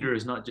creator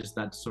is not just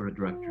that sort of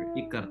director.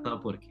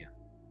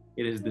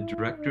 It is the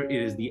director,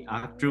 it is the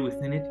actor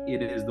within it,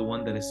 it is the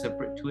one that is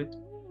separate to it.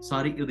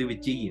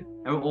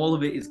 All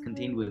of it is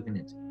contained within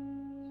it.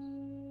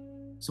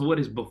 So what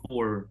is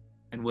before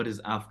and what is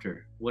after?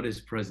 What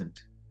is present?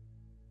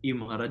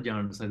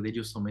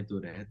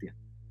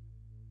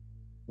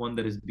 One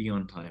that is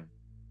beyond time.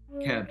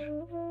 Khair,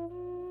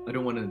 I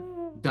don't want to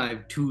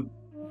dive too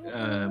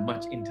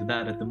much into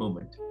that at the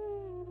moment.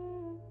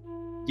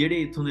 ਜਿਹੜੇ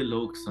ਇਥੋਂ ਦੇ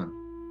ਲੋਕ ਸਨ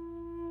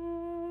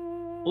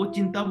ਉਹ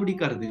ਚਿੰਤਾ ਬੜੀ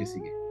ਕਰਦੇ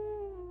ਸੀਗੇ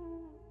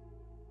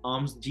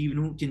ਆਮ ਜੀਵ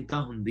ਨੂੰ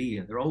ਚਿੰਤਾ ਹੁੰਦੀ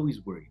ਹੈ they're always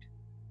worried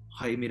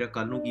ਹਾਏ ਮੇਰਾ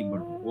ਕੱਲ ਨੂੰ ਕੀ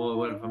ਬਣੂ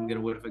what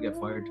if I get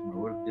fired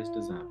tomorrow, what if this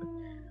doesn't happen.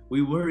 We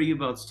worry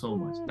about so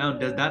much. Now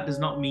does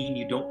not mean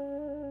you don't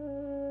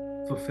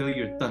fulfill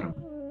your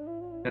dharma.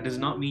 That does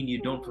not mean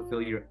you don't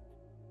fulfill your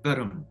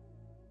karma.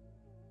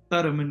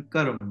 Dharma and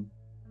karma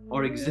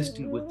are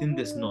existing within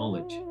this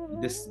knowledge,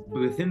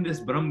 within this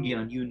Brahm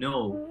Gyan. You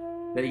know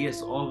that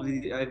yes,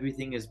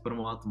 everything is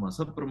Paramatma,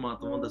 sab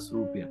Paramatma da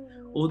swarup hai.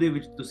 ਉਹਦੇ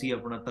ਵਿੱਚ ਤੁਸੀਂ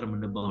ਆਪਣਾ ਧਰਮ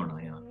ਨਿਭਾਉਣਾ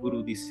ਆ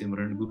ਗੁਰੂ ਦੀ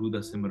ਸਿਮਰਨ ਗੁਰੂ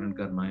ਦਾ ਸਿਮਰਨ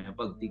ਕਰਨਾ ਆ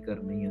ਭਗਤੀ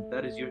ਕਰਨੀ ਆ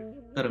that is your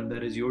ਧਰਮ,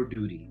 that is your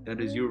duty,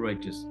 that is your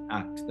righteous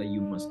act that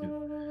you must do.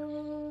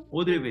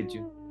 ਉਹਦੇ ਵਿੱਚ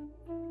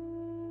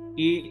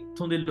ਇਹ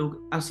ਇਥੋਂ ਦੇ ਲੋਕ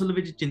ਅਸਲ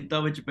ਵਿੱਚ ਚਿੰਤਾ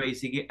ਵਿੱਚ ਪਏ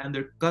ਸੀਗੇ and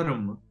their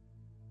karm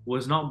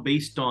was not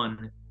based on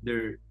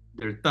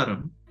their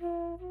ਧਰਮ.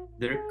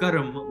 Their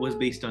karm was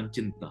based on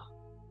chinta.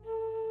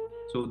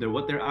 So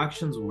what their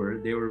actions were,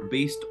 they were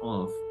based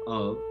off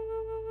of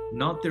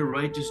not their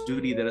righteous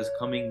duty that is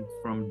coming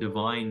from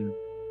divine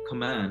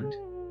command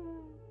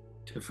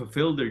to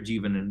fulfill their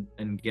jivan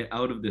and get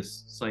out of this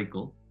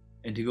cycle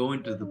and to go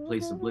into the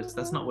place of bliss.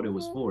 That's not what it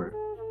was for.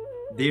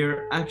 Their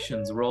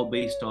actions were all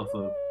based off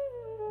of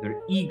their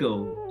ego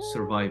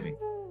surviving.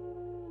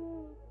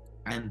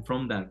 And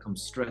from that comes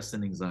stress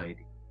and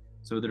anxiety.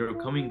 So their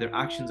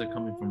actions are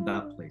coming from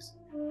that place.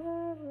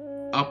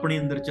 ਆਪਣੇ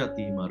ਅੰਦਰ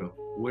ਝਾਤੀ ਮਾਰੋ.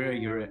 Where are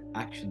your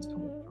actions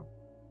coming from?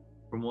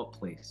 From what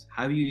place?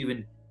 Have you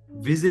even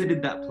visited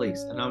that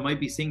place? And I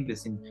might be saying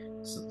this and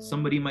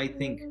somebody might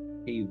think,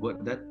 hey, what,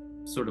 that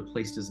sort of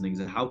place doesn't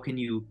exist. How can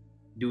you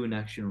do an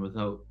action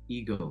without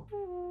ego?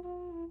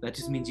 That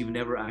just means you've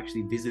never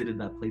actually visited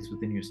that place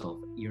within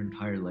yourself your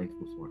entire life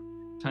before.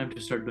 Time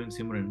to start doing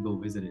Simran and go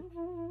visit it.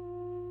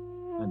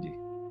 Anji.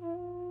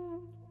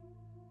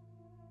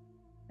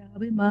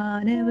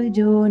 ਮਾਨਵ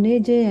ਜੋ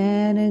ਨਿਜ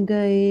ਐਨ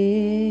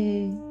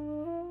ਗਏ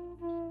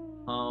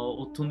ਹਾਂ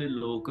ਉੱਥੋਂ ਦੇ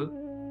ਲੋਕ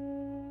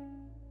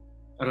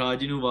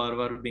ਰਾਜ ਨੂੰ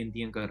ਵਾਰ-ਵਾਰ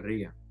ਬੇਨਤੀਆਂ ਕਰ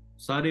ਰਹੇ ਆ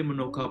ਸਾਰੇ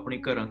ਮਨੁੱਖ ਆਪਣੇ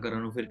ਘਰਾਂ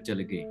ਨੂੰ ਫਿਰ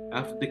ਚਲੇ ਗਏ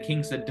after the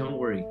king said don't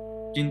worry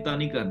ਚਿੰਤਾ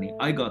ਨਹੀਂ ਕਰਨੀ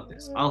I got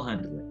this I'll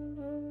handle it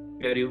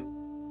ਪਿਆਰਿਓ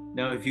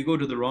now if you go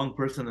to the wrong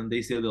person and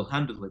they say they'll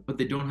handle it but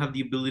they don't have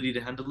the ability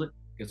to handle it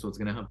guess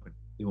what's going to happen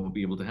they won't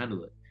be able to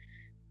handle it.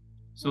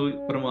 So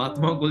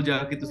Paramatma ਕੋਲ ਜਾ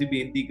ਕੇ ਤੁਸੀਂ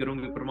ਬੇਨਤੀ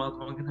ਕਰੋਗੇ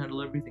Paramatma can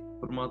handle everything.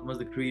 Paramatma is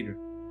the creator.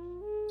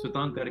 So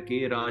ਤਾਂ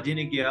ਕਰਕੇ ਰਾਜੇ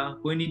ਨੇ ਕਿਹਾ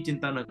ਕੋਈ ਨਹੀਂ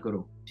ਚਿੰਤਾ ਨਾ ਕਰੋ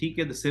ਠੀਕ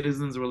ਹੈ. The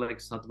citizens were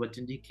like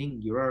Satbachan ji king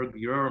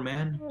you're our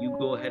man you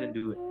go ahead and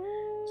do it.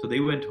 So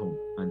they went home.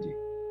 ਹਾਂਜੀ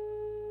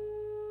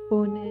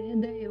ਪੁਨੇ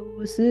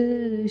ਦਇਓਸ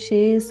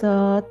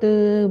 6-7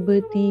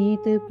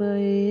 ਬਤੀਤ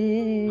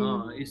ਪਏ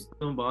ਹਾਂ ਇਸ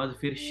ਤੋਂ ਬਾਅਦ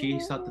ਫਿਰ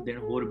 6-7 ਦਿਨ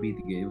ਹੋਰ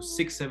ਬੀਤ ਗਏ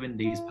 6-7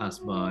 days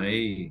passed by.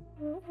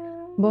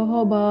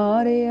 ਬਹੁ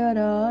ਬਾਰ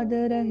ਆਰਾਧ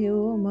ਰਹਿਓ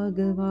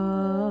ਮਗਵਾ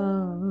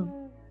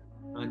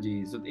ਹਾਂਜੀ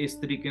ਸੋ ਇਸ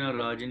ਤਰੀਕੇ ਨਾਲ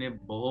ਰਾਜੇ ਨੇ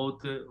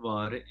ਬਹੁਤ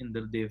ਵਾਰ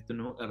ਇੰਦਰ ਦੇਵਤੇ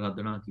ਨੂੰ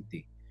ਆਰਾਧਨਾ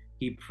ਕੀਤੀ.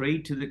 He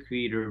prayed to the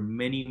creator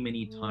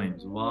many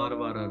times.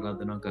 ਵਾਰ-ਵਾਰ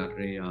ਆਰਾਧਨਾ ਕਰ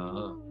ਰਹੇ ਆ.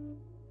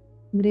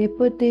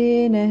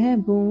 ਨ੍ਰਿਪਤੇ ਨਹਿ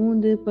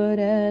ਬੂੰਦ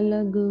ਪਰੈ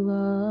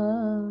ਲਗਵਾ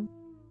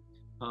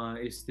ਹਾਂ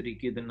ਇਸ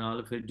ਤਰੀਕੇ ਦੇ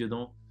ਨਾਲ ਫਿਰ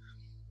ਜਦੋਂ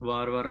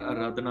ਵਾਰ-ਵਾਰ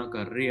ਆਰਾਧਨਾ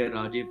ਕਰ ਰਹੇ ਆ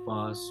ਰਾਜੇ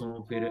ਪਾਸੋਂ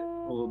ਫਿਰ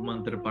ਉਹ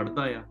ਮੰਤਰ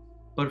ਪੜਦਾ ਆ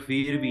ਪਰ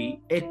ਫਿਰ ਵੀ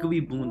ਇੱਕ ਵੀ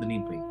ਬੂੰਦ ਨਹੀਂ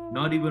ਪਈ.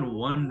 Not even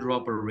one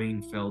drop of rain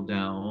fell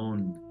down.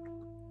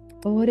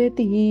 ਔਰ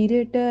ਧੀਰ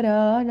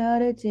ਟਰਾ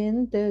ਨਰ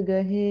ਚਿੰਤ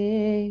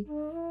ਗਹੇ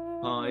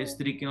ਹਾਂ ਇਸ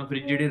ਤਰੀਕੇ ਨਾਲ ਫਿਰ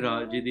ਜਿਹੜੇ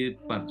ਰਾਜੇ ਦੇ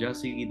ਪਰਜਾ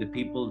ਸੀਗੀ the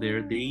people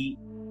there they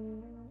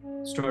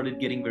started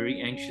getting very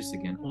anxious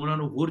again. ਉਹਨਾਂ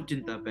ਨੂੰ ਹੋਰ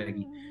ਚਿੰਤਾ ਪੈ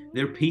ਗਈ.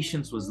 Their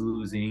patience was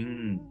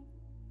losing.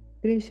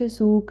 Krish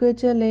ਸੂਕ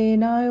ਚਲੇ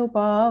ਨਾ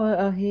ਉਪਾਵ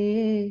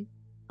ਅਹੇ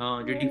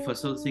ਜਿਹੜੀ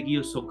ਫਸਲ ਸੀਗੀ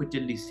ਉਹ ਸੁੱਕ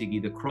ਚੱਲੀ ਸੀਗੀ.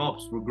 The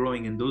crops were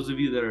growing and those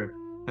of you that are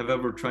have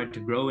ever tried to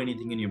grow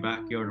anything in your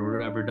backyard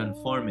or ever done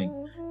farming,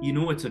 you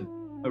know it's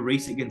a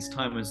race against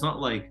time. It's not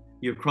like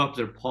your crops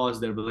are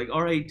paused there, but like,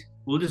 all right,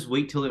 we'll just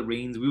wait till it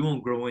rains. We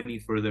won't grow any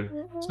further.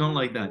 It's not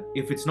like that.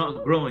 If it's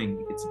not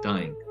growing, it's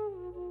dying.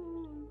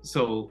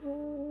 So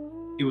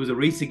it was a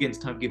race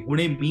against time.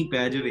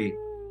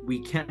 We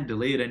can't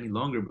delay it any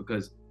longer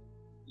because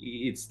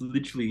it's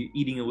literally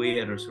eating away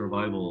at our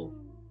survival.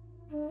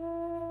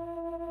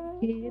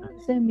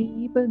 ਖੇਤ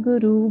ਸਮੀਪ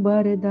ਗੁਰੂ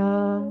ਵਰਦਾ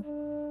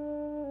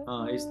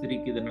ਇਸ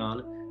ਤਰੀਕੇ ਦੇ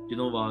ਨਾਲ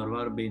ਜਦੋਂ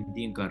ਵਾਰ-ਵਾਰ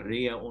ਬੇਨਤੀਆਂ ਕਰ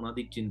ਰਹੇ ਆ, ਉਹਨਾਂ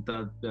ਦੀ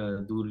ਚਿੰਤਾ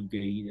ਦੂਰ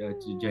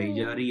ਜਾਈ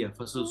ਜਾ ਰਹੀ ਹੈ,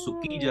 ਫਸਲ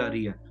ਸੁੱਕੀ ਜਾ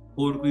ਰਹੀ ਹੈ,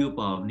 ਹੋਰ ਕੋਈ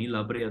ਉਪਾਅ ਨਹੀਂ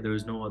ਲੱਭ ਰਿਹਾ. There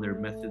is no other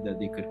method that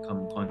they could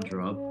come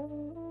conjure up.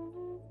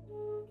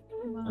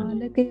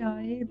 ਮਾਲਕ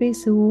ਆਏ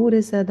ਬੇਸੂਰ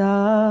ਸਦਾ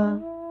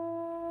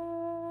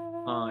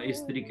ਇਸ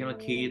ਤਰੀਕੇ ਨਾਲ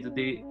ਖੇਤ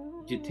ਦੇ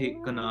ਜਿੱਥੇ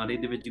ਕਿਨਾਰੇ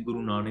ਦੇ ਵਿੱਚ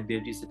ਗੁਰੂ ਨਾਨਕ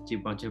ਦੇਵ ਜੀ ਸੱਚੇ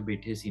ਪਾਤਸ਼ਾਹ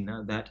ਬੈਠੇ ਸੀ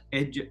ਨਾ, that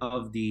edge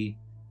of the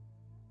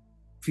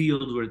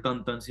field where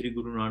ਧੰਨ ਸ੍ਰੀ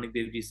ਗੁਰੂ ਨਾਨਕ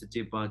ਦੇਵ ਜੀ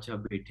ਸੱਚੇ ਪਾਤਸ਼ਾਹ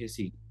ਬੈਠੇ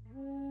ਸੀ,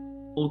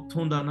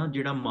 ਉੱਥੋਂ ਦਾ ਨਾ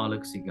ਜਿਹੜਾ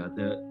ਮਾਲਕ ਸੀਗਾ,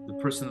 the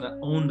person that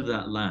owned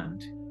that land,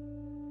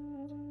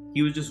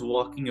 he was just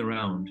walking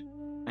around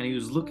and he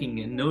was looking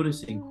and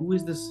noticing, who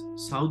is this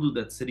sadhu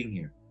that's sitting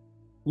here?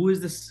 Who is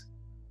this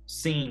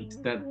saint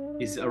that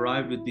is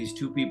arrived with these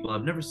two people?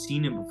 I've never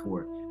seen him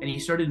before. And he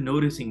started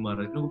noticing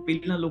Maharaj.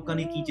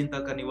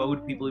 Why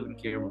would people even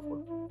care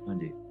before?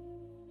 Anji.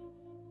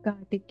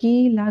 ਘਟ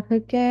ਕੀ ਲਖ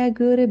ਕੈ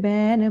ਗੁਰ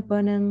ban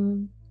ਪਨੰ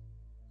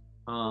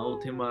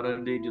ਉੱਥੇ ਮਹਾਰਾਜ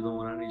ਦੇ ਜਦੋਂ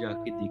ਉਹਨਾਂ ਨੇ ਜਾ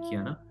ਕੇ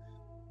ਦੇਖਿਆ ਨਾ,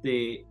 ਤੇ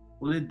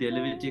ਉਹਦੇ ਦਿਲ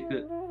ਵਿੱਚ ਇੱਕ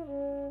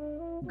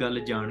ਗੱਲ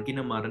ਜਾਣ ਕੇ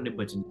ਨਾ ਮਹਾਰਾਜ ਨੇ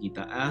ਬਚਨ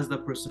ਕੀਤਾ. As the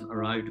person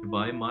arrived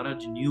by,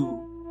 Maharaj knew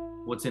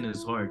what's in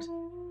his heart.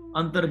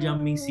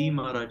 ਅੰਤਰਜਾਮੀ ਸੀ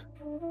ਮਹਾਰਾਜ,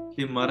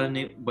 ਤੇ ਮਹਾਰਾਜ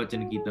ਨੇ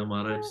ਬਚਨ ਕੀਤਾ.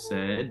 ਮਹਾਰਾਜ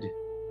said,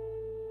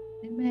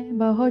 ਮੈਂ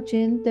ਬਹੁ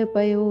ਚਿੰਤ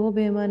ਪਇਓ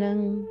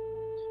ਬੇਮਨੰ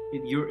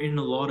you're in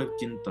a lot of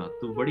chinta.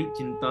 ਤੂੰ ਬੜੀ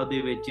ਚਿੰਤਾ ਦੇ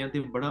ਵਿੱਚ ਹੈ ਤੇ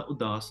ਬੜਾ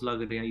ਉਦਾਸ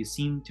ਲੱਗ ਰਿਹਾ. You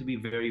seem to be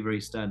very, very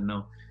sad. Now,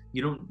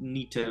 you don't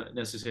need to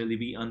necessarily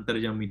be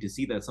antarjami to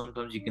see that.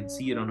 Sometimes you can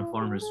see it on a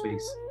farmer's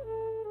face.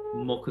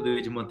 ਮੁੱਖ ਦੇ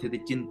ਵਿੱਚ ਮੱਥੇ ਤੇ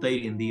ਚਿੰਤਾ ਹੀ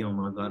ਰਹਿੰਦੀ ਹੈ. Oh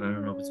my God, I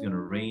don't know if it's going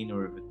to rain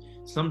or if it...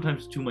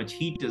 Sometimes too much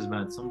heat is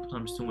bad.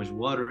 Sometimes too much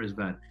water is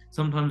bad.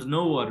 Sometimes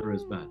no water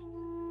is bad.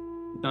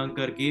 ਤਾਂ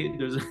ਕਰਕੇ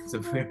it's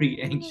a very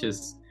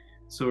anxious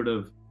sort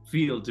of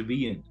feel to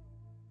be in.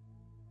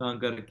 ਤਾਂ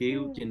ਕਰਕੇ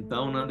ਉਹ ਚਿੰਤਾ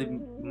ਉਹਨਾਂ ਦੇ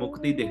ਮੁੱਖ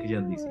ਤੇ ਹੀ ਦਿਖ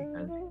ਜਾਂਦੀ ਸੀ.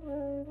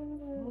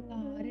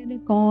 ਕਾਰਨ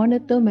ਕੌਣ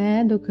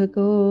ਤੁਮੈ ਦੁਖ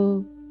ਕੋ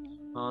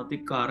ਹਾਂ, ਤੇ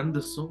ਕਾਰਨ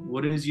ਦੱਸੋ.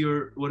 what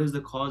is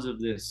the cause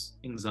of this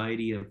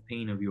anxiety of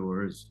pain of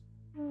yours?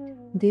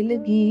 ਦਿਲ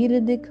ਗੀਰ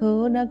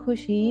ਦਿਖੋ ਨਾ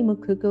ਖੁਸ਼ੀ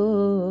ਮੁਖ ਕੋ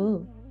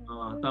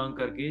ਹਾਂ, ਤਾਂ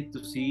ਕਰਕੇ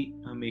ਤੁਸੀਂ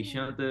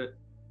ਹਮੇਸ਼ਾ ਤਾਂ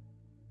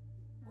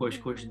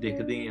ਖੁਸ਼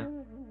ਦਿਖਦੇ ਆ,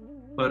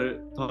 ਪਰ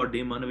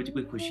ਤੁਹਾਡੇ ਮਨ ਵਿੱਚ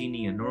ਕੋਈ ਖੁਸ਼ੀ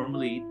ਨਹੀਂ ਹੈ.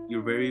 normally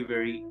you're very,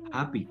 very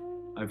happy.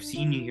 I've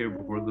seen you here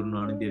before. Guru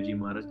Nanak Dev Ji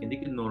Maharaj ਕਹਿੰਦੇ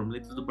ਕਿ normally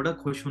ਤੂੰ ਬੜਾ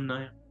ਖੁਸ਼ ਹੁੰਦਾ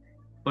ਹੈ,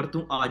 ਪਰ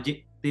ਤੂੰ ਅੱਜ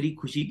ਤੇਰੀ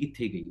ਖੁਸ਼ੀ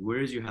ਕਿੱਥੇ ਗਈ?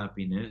 Where is your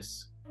happiness?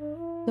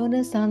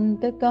 ਤੁਨ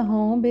ਸੰਤ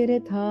ਕਹੋ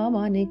ਬਿਰਥਾ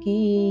ਮਨ ਕੀ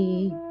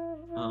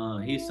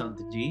Hey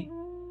Sant Ji.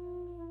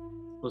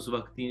 ਉਸ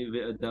ਵਕਤ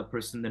that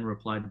person then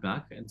replied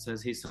back and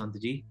says, hey Sant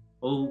Ji,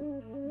 oh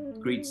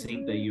great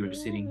saint that you are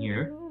sitting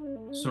here,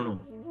 ਸੁਣੋ,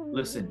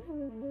 listen,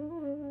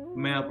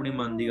 ਮੈਂ ਆਪਣੇ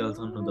ਮਨ ਦੀ ਗੱਲ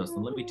ਤੁਹਾਨੂੰ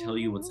ਦੱਸਦਾ. Let me tell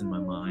you what's in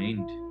my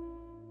mind.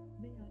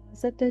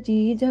 ਸਤ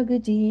ਜੀ ਜਗ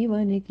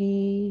ਜੀਵਨ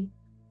ਕੀ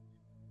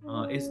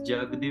ਇਸ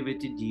ਜਗ ਦੇ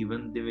ਵਿੱਚ,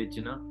 ਜੀਵਨ ਦੇ ਵਿੱਚ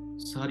ਨਾ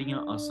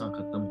ਸਾਰੀਆਂ ਆਸਾਂ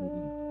ਖਤਮ ਹੋ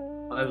ਗਈਆਂ.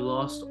 I've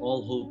lost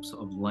all hopes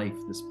of life,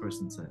 this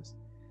person says.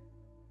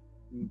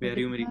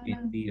 ਪਿਆਰਿਓ, ਮੇਰੀ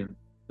ਬੇਨਤੀ ਹੈ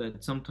that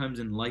sometimes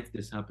in life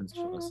this happens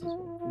to us as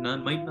well. Now,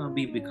 it might not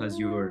be because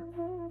you're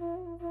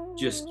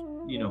just,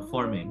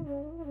 farming.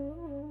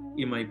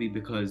 It might be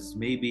because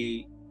maybe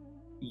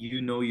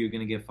you're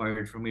going to get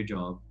fired from your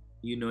job.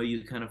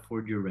 You can't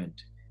afford your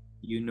rent.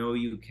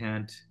 You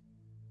can't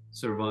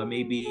survive.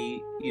 Maybe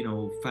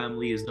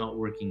family is not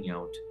working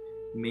out.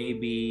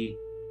 Maybe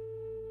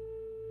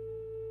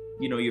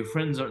your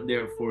friends aren't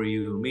there for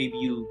you. Maybe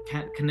you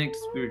can't connect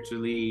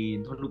spiritually.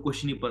 ਤੁਹਾਨੂੰ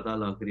ਕੁਛ ਨਹੀਂ ਪਤਾ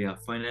ਲੱਗ ਰਿਹਾ.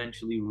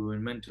 Financially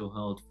ruined, mental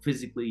health,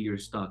 physically you're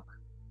stuck,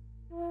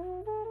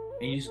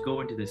 and you just go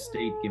into this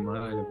state कि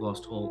महाराज, I've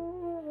lost all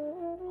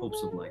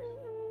hopes of life.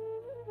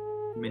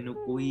 ਮੈਨੂੰ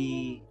ਕੋਈ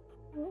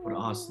और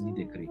आस नहीं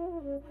दिख रही.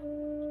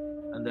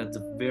 And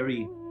that's a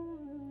very,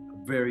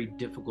 very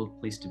difficult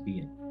place to be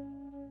in.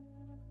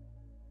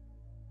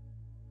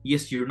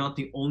 Yes, you're not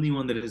the only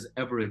one that has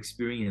ever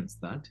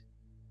experienced that.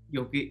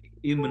 ਕਿਉਂਕਿ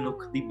ਇਹ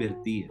ਮਨੁੱਖ ਦੀ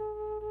ਬਿਰਤੀ ਹੈ.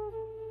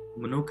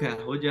 ਮਨੁੱਖ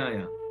ਇਹੋ ਜਿਹਾ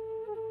ਆ,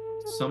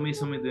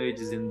 ਸਮੇਂ ਦੇ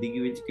ਵਿੱਚ ਜ਼ਿੰਦਗੀ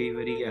ਵਿੱਚ ਕਈ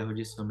ਵਾਰੀ ਇਹੋ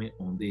ਜਿਹੇ ਸਮੇਂ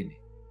ਆਉਂਦੇ ਨੇ.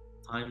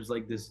 Times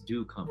like this do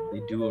come,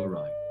 they do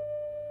arrive,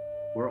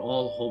 where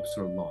all hopes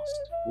are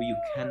lost, where you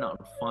cannot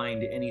find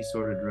any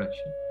sort of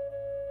direction.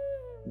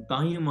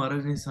 ਤਾਂ ਹੀ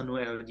ਮਹਾਰਾਜ ਨੇ ਸਾਨੂੰ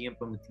ਇਹੋ ਜਿਹੀਆਂ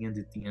ਪੰਕਤੀਆਂ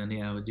ਦਿੱਤੀਆਂ ਨੇ,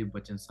 ਇਹੋ ਜਿਹੇ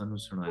ਬਚਨ ਸਾਨੂੰ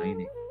ਸੁਣਾਏ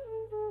ਨੇ.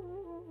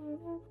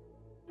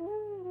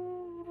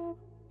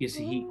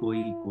 ਕਿਸੇ ਹੀ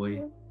ਕੋਈ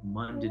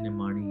ਮਨ ਜਨ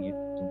ਮਾਣੀ ਇੱਕ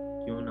ਤੂੰ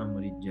ਕਿਉਂ ਨਾ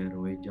ਮਰੀ ਜੈ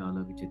ਰੋਏ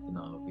ਜਾਲਗ ਚਿਤ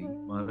ਨਾ ਆਵੇ.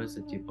 ਮਹਾਰਾਜ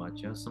ਸੱਚੇ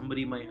ਪਾਤਸ਼ਾਹ,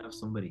 somebody might have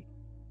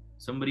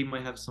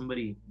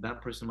somebody,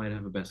 that person might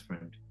have a best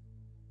friend.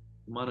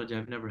 Maharaj,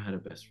 I've never had a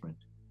best friend.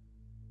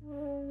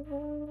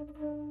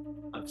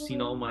 I've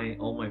seen all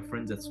my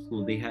friends at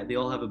school. They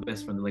all have a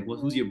best friend. They're like, well,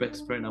 who's your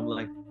best friend? I'm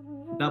like,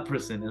 that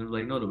person. And I'm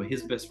like, no, but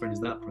his best friend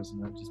is that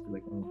person. I'd just be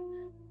like, oh,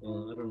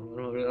 well,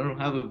 I don't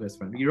have a best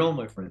friend. You're all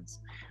my friends,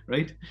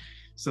 right?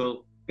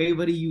 So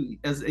everybody, you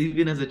as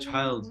even as a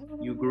child,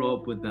 you grow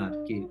up with that.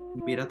 Okay,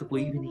 मेरा तो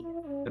कोई भी नहीं है,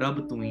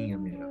 रब तू ही है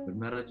मेरा, but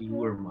Maharaj,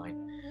 you are mine.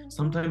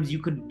 Sometimes you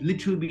could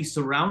literally be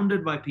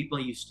surrounded by people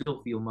and you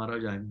still feel,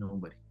 Maharaj, I'm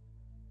nobody.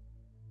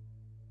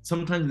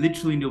 Sometimes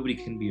literally nobody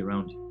can be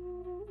around you.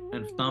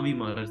 And ਤਾਂ ਵੀ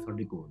ਮਹਾਰਾਜ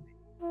ਤੁਹਾਡੇ ਕੋਲ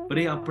ਨੇ, ਪਰ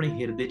ਇਹ ਆਪਣੇ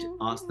ਹਿਰਦੇ 'ਚ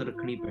ਆਸ ਤਾਂ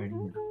ਰੱਖਣੀ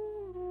ਪੈਣੀ ਹੈ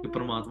ਕਿ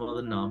ਪ੍ਰਮਾਤਮਾ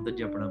ਦਾ ਨਾਮ ਤਾਂ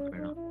ਜਪਣਾ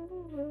ਪੈਣਾ।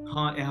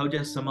 ਹਾਂ, ਇਹੋ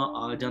ਜਿਹਾ ਸਮਾਂ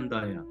ਆ ਜਾਂਦਾ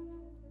ਆ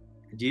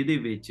ਜਿਹਦੇ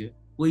ਵਿੱਚ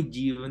ਕੋਈ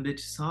ਜੀਵਨ ਦੇ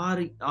ਵਿੱਚ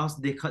ਸਾਰੀ ਆਸ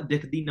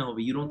ਦਿਖਦੀ ਨਾ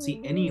ਹੋਵੇ। You don't see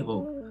any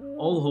hope.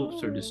 All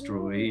hopes are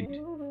destroyed.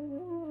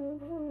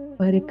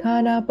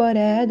 ਪਰਖਾ ਨਾ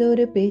ਪਰੈ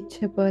ਦੁਰ ਪਿਛ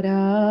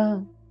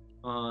ਪਰਾ।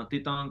 ਤੇ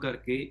ਤਾਂ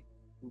ਕਰਕੇ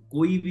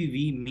ਕੋਈ ਵੀ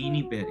ਮੀਂਹ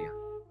ਨਹੀਂ ਪੈ ਰਿਹਾ।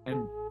 And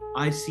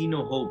I see no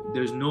hope.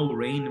 There's no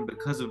rain, and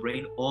because of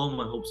rain, all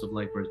my hopes of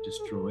life are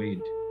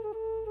destroyed.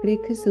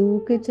 ਕ੍ਰਿਖ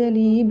ਸੂਖ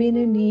ਚਲੀ ਬਿਨ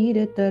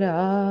ਨੀਰ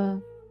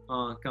ਤਰਾ।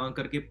 ਤਾਂ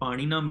ਕਰਕੇ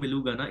ਪਾਣੀ ਨਾ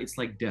ਮਿਲੂਗਾ ਨਾ, it's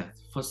like death.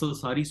 ਫਸਲ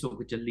ਸਾਰੀ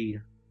ਸੁੱਕ ਚੱਲੀ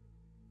ਆ।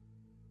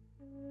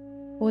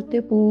 ਉਤ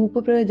ਪੂਪ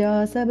ਪ੍ਰਜਾ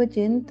ਸਭ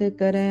ਚਿੰਤ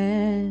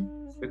ਕਰੈ।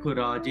 ਦੇਖੋ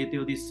ਰਾਜੇ ਤੇ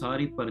ਉਹਦੀ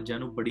ਸਾਰੀ ਪ੍ਰਜਾ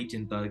ਨੂੰ ਬੜੀ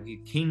ਚਿੰਤਾ ਕਿ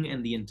king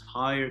and the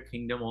entire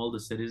kingdom, all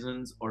the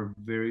citizens are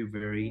very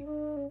very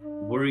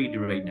worried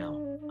right now.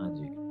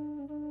 ਹਾਂਜੀ,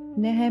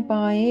 ਨਹਿ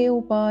ਪਾਏ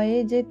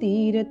ਉਪਾਏ ਜੇ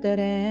ਤੀਰ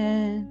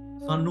ਤਰੈ।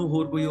 ਸਾਨੂੰ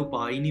ਹੋਰ ਕੋਈ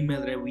ਉਪਾਅ ਹੀ ਨਹੀਂ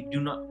ਮਿਲ ਰਿਹਾ। We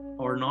do not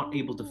are not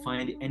able to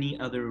find any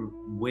other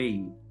way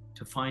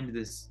to find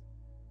this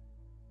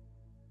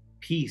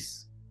peace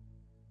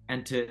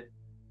and to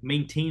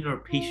maintain our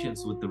patience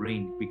with the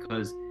rain,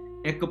 because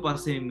ਇੱਕ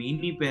ਪਾਸੇ ਮੀਂਹ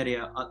ਨਹੀਂ ਪੈ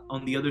ਰਿਹਾ,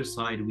 on the other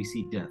side we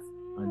see death.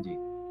 ਹਾਂਜੀ,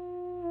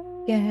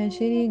 ਕਹਿ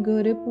ਸ਼੍ਰੀ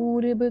ਗੁਰ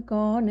ਪੂਰਬ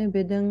ਕੌਣ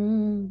ਬਿਦੰ।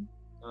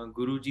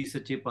 ਗੁਰੂ ਜੀ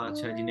ਸੱਚੇ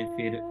ਪਾਤਸ਼ਾਹ ਜੀ ਨੇ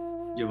ਫਿਰ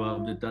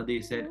ਜਵਾਬ ਦਿੱਤਾ। They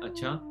said,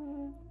 ਅੱਛਾ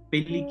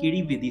ਪਹਿਲੀ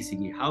ਕਿਹੜੀ ਵਿਧੀ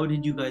ਸੀਗੀ? How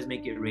did you guys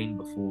make it rain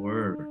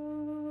before?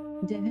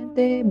 ਜਹ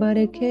ਤੇ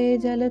ਬਰਖੇ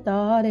ਜਲ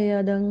ਤਾਰ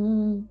ਅਦੰ।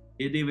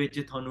 ਇਹਦੇ ਵਿੱਚ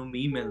ਤੁਹਾਨੂੰ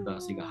ਮੀਂਹ ਮਿਲਦਾ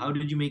ਸੀਗਾ। How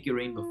did you make it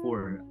rain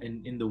before?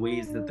 In the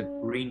ways that the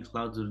rain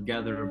clouds would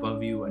gather above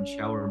you and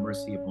shower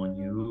mercy upon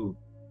you.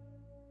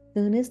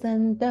 ਸੁਨ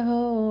ਸੰਤ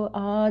ਹੋ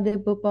ਆਦ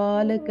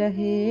ਭੋਪਾਲ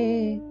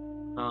ਕਹੇ।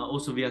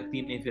 ਉਸ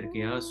ਵਿਅਕਤੀ ਨੇ ਫਿਰ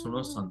ਕਿਹਾ,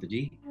 ਸੁਣੋ ਸੰਤ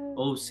ਜੀ,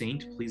 oh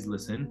saint, please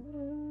listen.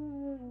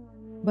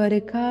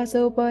 ਬਰਖਾ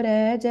ਸੋ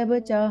ਪਰੈ ਜਬ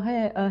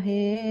ਚਾਹੈ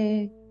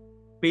ਅਹੇ।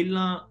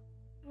 ਪਹਿਲਾਂ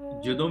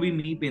ਜਦੋਂ ਵੀ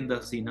ਮੀਂਹ ਪੈਂਦਾ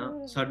ਸੀ ਨਾ,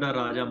 ਸਾਡਾ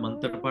ਰਾਜਾ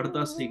ਮੰਤਰ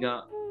ਪੜ੍ਹਦਾ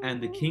ਸੀਗਾ,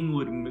 and the king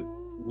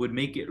would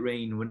make it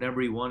rain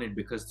whenever he wanted,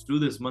 because through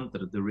this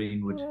mantra the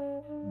rain would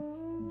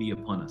be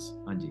upon us.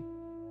 ਹਾਂਜੀ,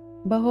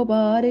 ਬਹੁ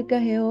ਬਾਰ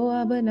ਕਹਿਓ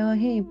ਅਬ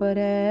ਨਾਹੀ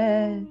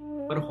ਪਰੈ।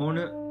 ਪਰ ਹੁਣ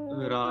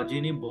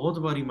ਰਾਜੇ ਨੇ ਬਹੁਤ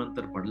ਵਾਰੀ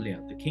ਮੰਤਰ ਪੜ੍ਹ ਲਿਆ।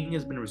 The king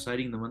has been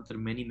reciting the mantra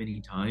many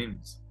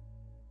times.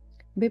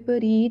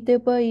 ਵਿਪਰੀਤ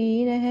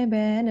ਪਈ ਨਹਿ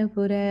ਬੈਨ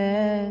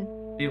ਫੁਰੈ।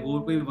 ਤੇ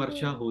ਹੋਰ ਕੋਈ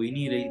ਵਰਸ਼ਾ ਹੋ ਹੀ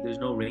ਨਹੀਂ ਰਹੀ।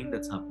 There's no rain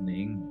that's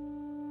happening.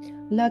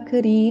 ਲਖ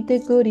ਰੀਤ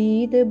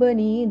ਕੁਰੀਤ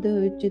ਬਨੀ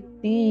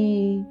ਦੁਚਿੱਤੀ।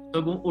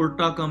 ਸਗੋਂ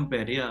ਉਲਟਾ ਕੰਮ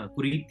ਪੈ ਰਿਹਾ,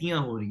 ਕੁਰੀਤੀਆਂ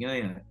ਹੋ ਰਹੀਆਂ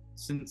ਆ।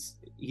 Since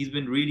he's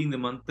been reading the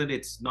mantra,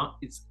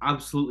 it's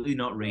absolutely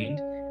not rained,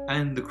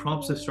 and the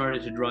crops have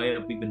started to dry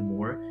up even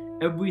more.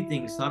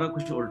 Everything, ਸਾਰਾ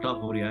ਕੁਝ ਉਲਟਾ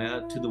ਹੋ ਰਿਹਾ ਆ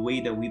to the way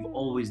that we've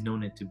always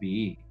known it to be.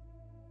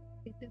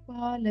 ਇਤ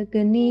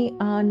ਪਾਲਕਨੀ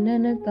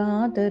ਆਨਨ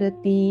ਕਾਂਤ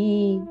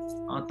ਰਤੀ।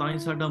 ਤਾਂ ਹੀ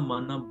ਸਾਡਾ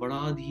ਮਨ ਨਾ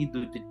ਬੜਾ ਹੀ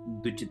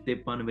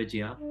ਦੁਚਿੱਤੇਪਨ ਵਿੱਚ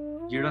ਆ।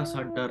 ਜਿਹੜਾ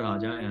ਸਾਡਾ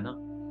ਰਾਜਾ ਹੈ ਨਾ,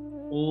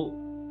 ਉਹ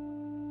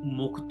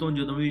ਮੁਖ ਤੋਂ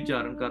ਜਦੋਂ ਵੀ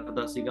ਉਚਾਰਨ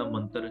ਕਰਦਾ ਸੀਗਾ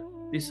ਮੰਤਰ,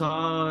 ਤੇ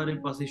ਸਾਰੇ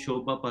ਪਾਸੇ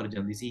ਸ਼ੋਭਾ ਭਰ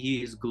ਜਾਂਦੀ ਸੀ।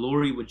 His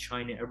glory would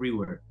shine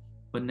everywhere.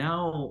 But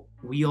now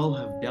we all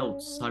have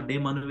doubts. ਸਾਡੇ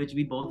ਮਨ ਵਿੱਚ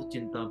ਵੀ ਬਹੁਤ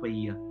ਚਿੰਤਾ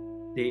ਪਈ ਆ,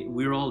 ਤੇ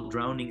we're all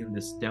drowning in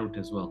this doubt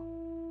as well.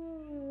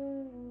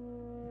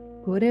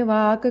 ਗੁਰ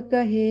ਵਾਕ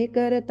ਕਹੇ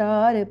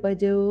ਕਰਤਾਰ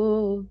ਭਜੋ।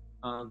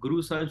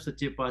 ਗੁਰੂ ਸਾਹਿਬ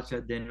ਸੱਚੇ ਪਾਤਸ਼ਾਹ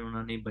ਦੇ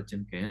ਉਹਨਾਂ ਨੇ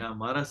ਬਚਨ ਕਿਹਾ।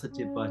 ਮਹਾਰਾਜ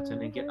ਸੱਚੇ ਪਾਤਸ਼ਾਹ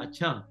ਨੇ ਕਿਹਾ,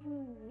 ਅੱਛਾ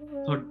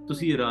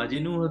ਤੁਸੀਂ ਰਾਜੇ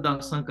ਨੂੰ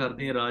ਅਰਦਾਸਾਂ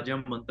ਕਰਦੇ ਆ, ਰਾਜਾ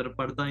ਮੰਤਰ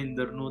ਪੜ੍ਹਦਾ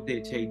ਇੰਦਰ ਨੂੰ,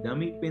 ਤੇ ਸ਼ਹੀਦਾਂ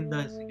ਵੀ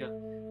ਪੈਂਦਾ ਸੀਗਾ।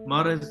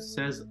 ਮਹਾਰਾਜ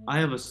says, I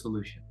have a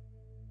solution.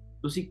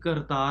 ਤੁਸੀਂ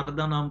ਕਰਤਾਰ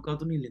ਦਾ ਨਾਮ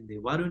ਕਾਹਤੋਂ ਨਹੀਂ ਲੈਂਦੇ?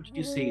 Why don't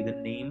you say the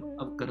name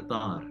of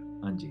Kartar?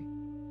 ਹਾਂਜੀ,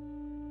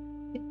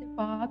 ਇਤ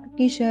ਪਾਕ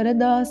ਕੀ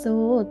ਸ਼ਰਧਾ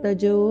ਸੋ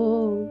ਤਜੋ।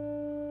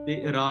 ਤੇ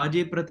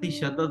ਰਾਜੇ ਪ੍ਰਤੀ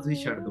ਸ਼ਰਧਾ ਤੁਸੀਂ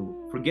ਛੱਡ ਦਿਓ।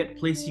 Forget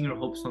placing your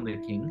hopes on the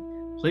king.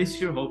 Place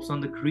your hopes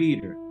on the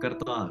creator,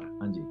 Kartar.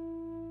 ਹਾਂਜੀ,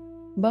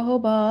 ਬਹੁ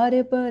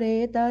ਬਾਰ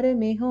ਪਰੇ ਤਰ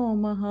ਮਿਹੋ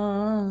ਮਹਾ।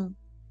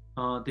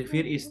 ਤੇ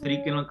ਫਿਰ ਇਸ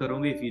ਤਰੀਕੇ ਨਾਲ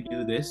ਕਰੋਗੇ, if you do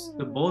this,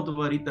 ਤਾਂ ਬਹੁਤ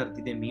ਵਾਰੀ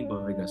ਧਰਤੀ ਤੇ ਮੀਂਹ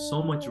ਪਵੇਗਾ। So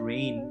much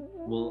rain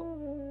will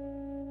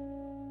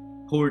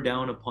pour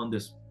down upon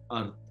this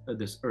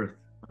earth.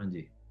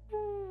 ਹਾਂਜੀ,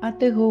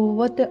 ਅਤ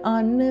ਹੋਵਤ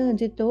ਅੰਨ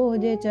ਜਿਤੋ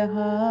ਜੇ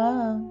ਚਾਹਾ।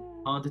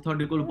 ਤੇ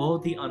ਤੁਹਾਡੇ ਕੋਲ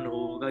ਬਹੁਤ ਹੀ ਅੰਨ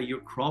ਹੋਊਗਾ।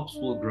 Your crops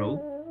will grow.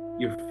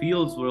 Your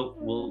fields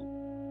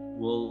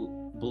will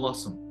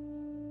blossom.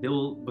 They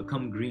will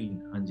become green.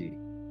 ਹਾਂਜੀ,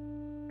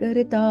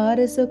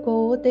 ਕਰਤਾਰ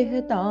ਸਕੋ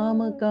ਤਿਹ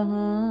ਤਾਮ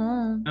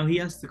ਕਹਾਂ। now he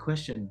asks the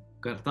question,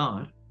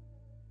 Kartar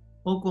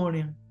ਉਹ ਕੌਣ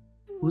ਹੈ?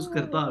 Who's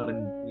Kartar?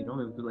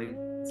 And like,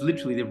 it's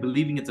literally they're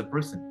believing it's a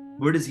person.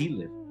 Where does he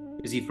live?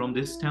 Is he from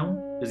this town?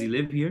 Does he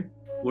live here?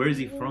 Where is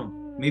he from?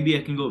 Maybe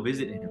I can go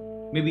visit him.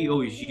 Maybe,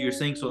 oh, you're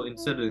saying so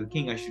instead of the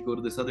king, I should go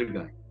to this other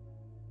guy.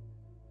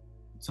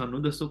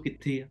 Sanu dasso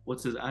kitte hai?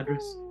 What's his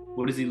address?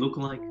 What does he look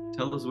like?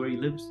 Tell us where he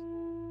lives.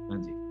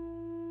 Hanji.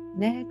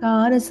 ਨਹਿ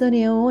ਕਾਨ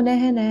ਸੁਨਿਓ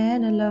ਨਹਿ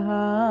ਨੈਣ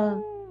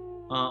ਲਹਾ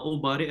ਉਹ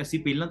ਬਾਰੇ ਅਸੀਂ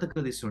ਪਹਿਲਾਂ ਤਾਂ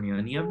ਕਦੇ ਸੁਣਿਆ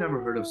ਨਹੀਂ. I've never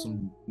heard of some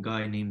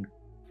guy named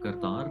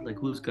Kartar. Like,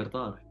 who's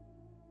Kartar?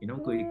 You know,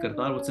 ਕੋਈ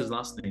Kartar, what's his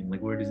last name?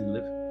 Like, where does he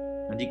live?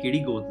 ਹਾਂਜੀ,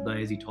 ਕਿਹੜੀ ਗੋਤ ਦਾ?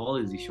 Is he tall?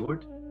 Is he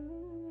short?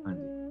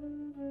 ਹਾਂਜੀ.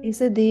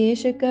 ਇਸ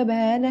ਦੇਸ਼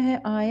ਕਬੈ ਨਹਿ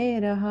ਆਏ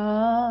ਰਹਾ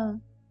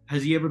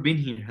Has he ever been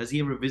here? Has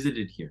he ever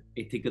visited here?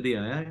 ਇੱਥੇ ਕਦੇ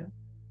ਆਇਆ ਹੈ?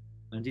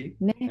 ਹਾਂਜੀ.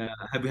 ਨਹਿ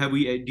Have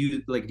we do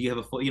you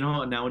have a photo? You know,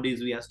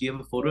 nowadays we ask, do you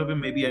have a photo of him?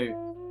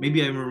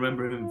 Maybe I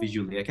remember him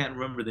visually. I can't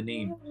remember the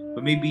name,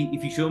 but maybe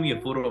if you show me a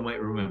photo, I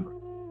might remember.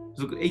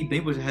 So, hey,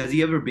 has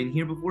he ever been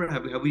here before?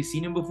 Have we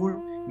seen him before?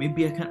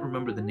 Maybe I can't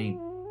remember the name.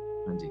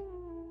 Hanji.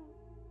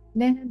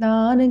 ਨਹਿ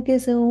ਦਾਨ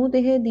ਕਿਸੂ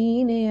ਤਿਹ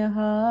ਦੀਨ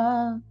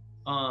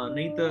ਆਹਾ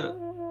ਨਹੀਂ ਤਾਂ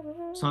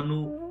ਸਾਨੂੰ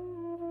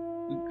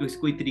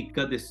ਕੋਈ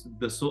ਤਰੀਕਾ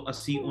ਦੱਸੋ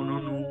ਅਸੀਂ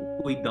ਉਹਨਾਂ ਨੂੰ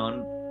ਕੋਈ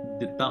ਦਾਨ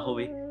ਦਿੱਤਾ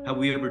ਹੋਵੇ. Have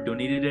we ever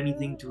donated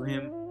anything to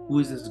him? Who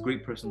is this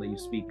great person that you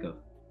speak of?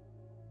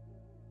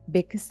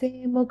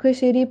 ਬਿਕਸੇ ਮੁਖ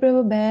ਸ਼੍ਰੀ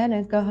ਪ੍ਰਭ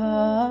ਬੈਨ ਕਹਾ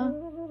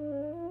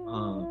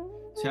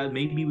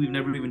Maybe we've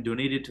never even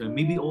donated to him.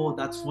 Maybe,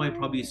 that's why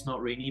probably it's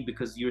not raining,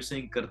 because you're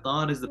saying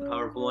Kartar is the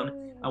powerful one,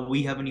 and we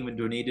haven't even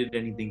donated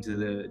anything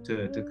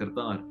to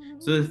Kartar.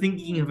 So they're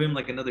thinking of him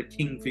like another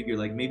king figure,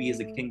 like maybe he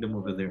has a kingdom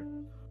over there,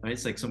 right?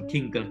 It's like some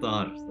King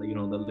Kartar, you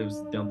know, that lives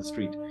down the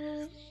street.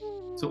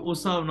 So ਉਸ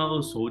ਹਿਸਾਬ ਨਾਲ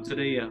ਉਹ ਸੋਚ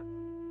ਰਹੇ ਆ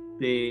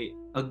ਤੇ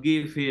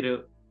ਅੱਗੇ ਫਿਰ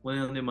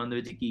ਉਹਨਾਂ ਦੇ ਮਨ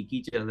ਵਿੱਚ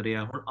ਕੀ ਚੱਲ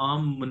ਰਿਹਾ. ਹੁਣ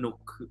ਆਮ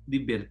ਮਨੁੱਖ ਦੀ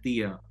ਬਿਰਤੀ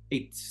ਆ,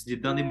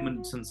 ਜਿੱਦਾਂ ਦੇ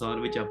ਸੰਸਾਰ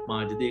ਵਿੱਚ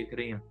ਆਪਾਂ ਅੱਜ ਦੇਖ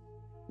ਰਹੇ ਹਾਂ.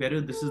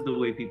 This is the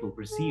way people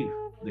perceive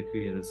the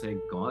Creator. It's like,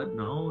 God,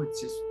 no,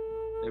 it's just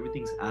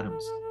everything's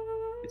atoms.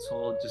 It's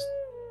all just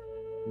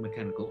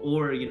mechanical.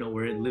 Or, you know,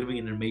 we're living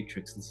in a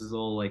matrix. This is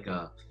all like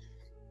a,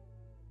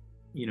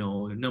 you know,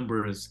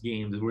 numbers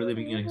games. We're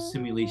living in a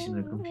simulation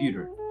in a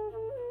computer.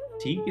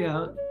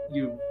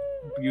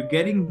 You're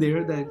getting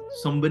there, that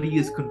somebody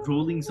is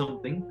controlling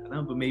something,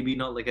 but maybe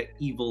not like an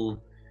evil,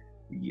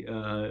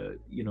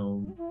 you know,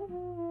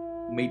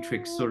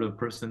 matrix sort of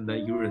person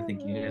that you were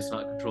thinking. It's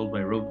not controlled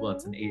by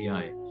robots and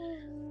AI.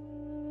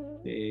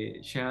 ਤੇ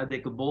ਸ਼ਾਇਦ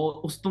ਇੱਕ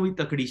ਬਹੁਤ ਉਸ ਤੋਂ ਵੀ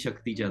ਤਕੜੀ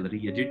ਸ਼ਕਤੀ ਚੱਲ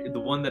ਰਹੀ ਹੈ,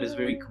 the one that is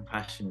very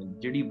compassionate,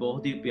 ਜਿਹੜੀ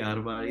ਬਹੁਤ ਹੀ ਪਿਆਰ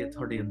ਵਾਲੀ ਹੈ,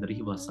 ਤੁਹਾਡੇ ਅੰਦਰ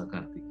ਹੀ ਵਾਸਾ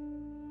ਕਰਦੀ.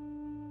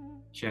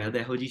 ਸ਼ਾਇਦ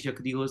ਇਹੋ ਜਿਹੀ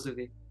ਸ਼ਕਤੀ ਹੋ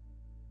ਸਕੇ.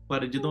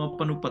 ਪਰ ਜਦੋਂ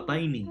ਆਪਾਂ ਨੂੰ ਪਤਾ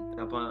ਹੀ ਨਹੀਂ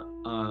ਤਾਂ ਆਪਾਂ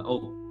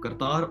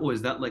Kartar,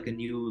 is that like a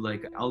new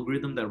like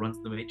algorithm that runs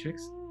the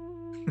matrix?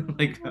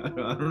 Like,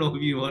 I don't know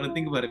if you want to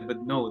think about it,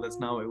 but no, that's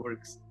not how it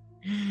works.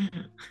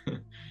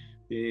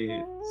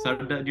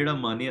 ਸਾਡਾ ਜਿਹੜਾ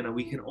ਮਨ ਹੈ ਨਾ,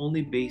 we can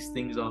only base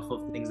things off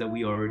of things that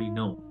we already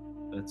know.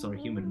 That's our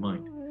human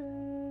mind.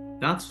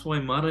 That's why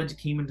Maharaj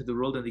came into the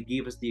world and they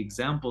gave us the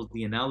examples,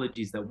 the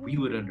analogies that we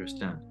would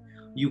understand.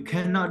 You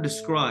cannot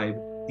describe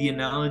the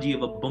analogy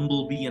of a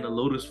bumblebee and a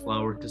lotus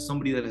flower to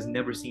somebody that has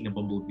never seen a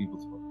bumblebee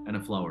before and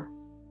a flower.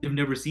 They've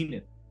never seen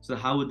it. So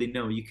how would they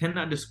know? You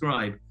cannot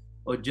describe,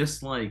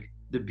 just like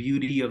the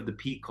beauty of the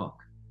peacock.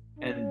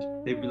 And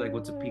they'd be like,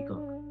 what's a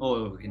peacock? Oh,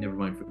 okay, never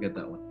mind, forget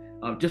that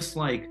one. Just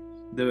like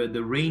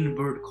the rain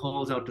bird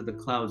calls out to the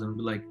clouds, and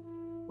be like,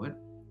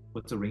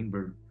 what's a rain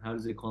bird? How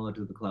does it call out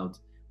to the clouds?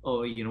 Oh,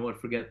 you know what,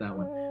 forget that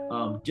one.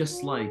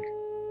 Just like,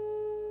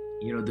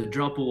 you know, the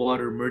drop of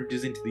water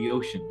merges into the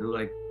ocean. They're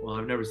like, well,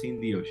 I've never seen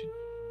the ocean.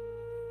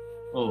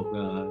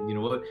 You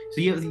know what?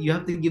 So you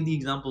have to give the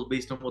examples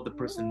based on what the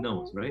person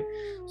knows, right?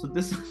 So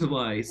this is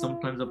why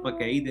sometimes ਆਪਾਂ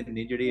ਕਹੀ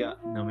ਦਿੰਦੇ ਜਿਹੜੇ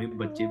ਨਵੇਂ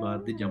ਬੱਚੇ ਬਾਹਰ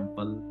ਦੇ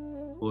ਜੰਪਲ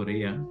ਹੋ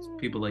ਰਹੇ ਆ,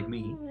 people like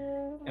me,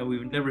 and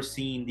we've never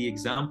seen the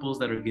examples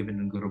that are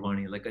given in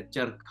Gurbani, like a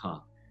charkha.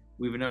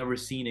 We've never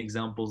seen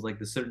examples like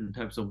the certain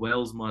types of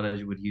wells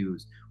Maharaj would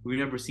use.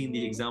 We've never seen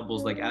the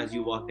examples like as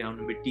you walk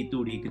down mitti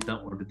turi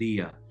kidan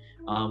urdiya.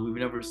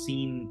 We've never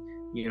seen,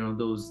 you know,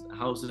 those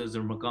houses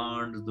or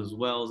makans, those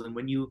wells. And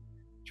when you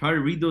try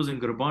to read those in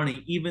Gurbani,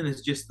 even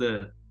it's just the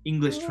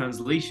English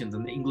translations,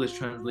 and the English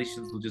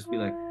translations will just be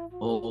like,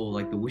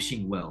 like the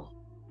wishing well.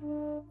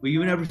 But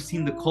you've never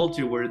seen the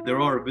culture where there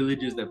are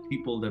villages that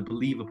people that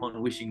believe upon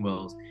wishing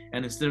wells,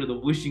 and instead of the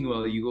wishing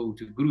well, you go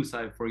to Guru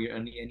Sahib for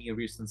any of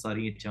your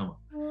sansari chama.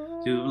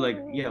 So you'll be like,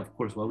 yeah, of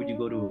course. Why would you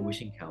go to a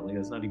wishing cow? Like,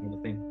 that's not even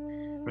a thing,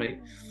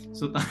 right?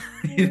 So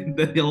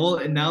the whole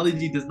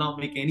analogy does not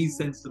make any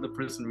sense to the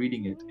person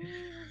reading it.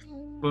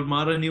 But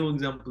Mara new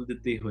example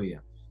dete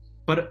hoya.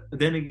 But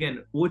then again,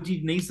 ਉਹ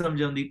ਚੀਜ਼ ਨਹੀਂ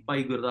ਸਮਝ ਆਉਂਦੀ,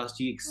 Bhai Gurdas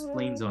ji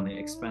explains on it,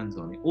 expands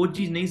on it. ਉਹ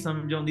ਚੀਜ਼ ਨਹੀਂ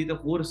ਸਮਝ ਆਉਂਦੀ ਤਾਂ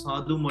ਹੋਰ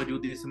ਸਾਧੂ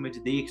ਮੌਜੂਦ ਇਸ ਸਮੇਂ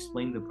they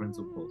explain the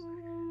principles.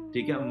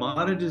 ਠੀਕ ਹੈ,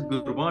 Maharaj's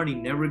Gurbani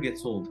never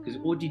gets old, because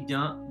ਉਹ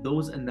ਚੀਜ਼ਾਂ,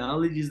 those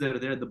analogies that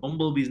are there, the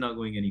bumblebee is not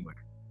going anywhere.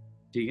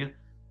 ਠੀਕ ਹੈ,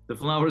 the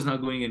flower is not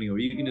going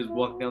anywhere. You can just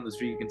walk down the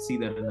street, you can see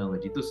that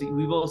analogy. So see,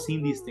 we've all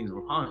seen these things.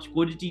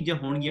 ਕੁਝ ਚੀਜ਼ਾਂ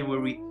ਹੋਣਗੀਆਂ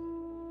where we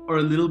are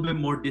a little bit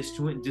more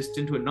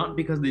distant to it, not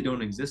because they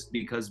don't exist,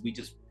 because we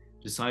just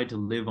decide to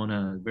live on a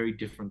very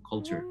different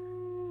culture,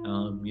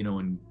 you know,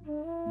 and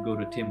go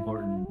to Tim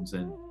Hortons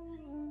and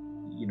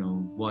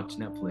watch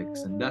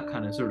Netflix and that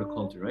kind of sort of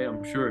culture, right?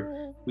 I'm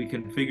sure we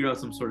can figure out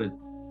some sort of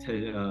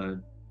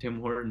Tim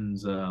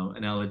Hortons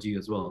analogy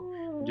as well.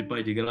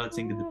 Bhai Jagat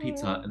Singh did the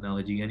Pizza Hut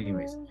analogy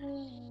anyways.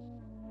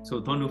 So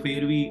ਤੁਹਾਨੂੰ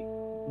ਫਿਰ ਵੀ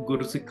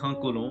ਗੁਰਸਿੱਖਾਂ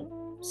ਕੋਲੋਂ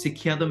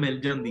ਸਿੱਖਿਆ ਤਾਂ ਮਿਲ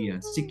ਜਾਂਦੀ ਹੈ,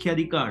 ਸਿੱਖਿਆ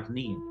ਦੀ ਘਾਟ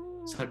ਨਹੀਂ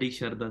ਹੈ, ਸਾਡੀ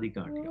ਸ਼ਰਧਾ ਦੀ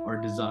ਘਾਟ ਹੈ, our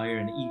desire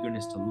and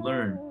eagerness to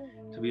learn,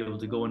 to be able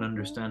to go and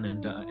understand and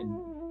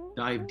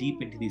dive deep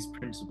into these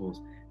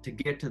principles to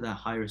get to that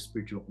higher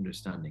spiritual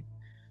understanding.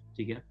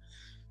 ਠੀਕ ਹੈ,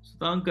 ਸੋ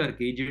ਤਾਂ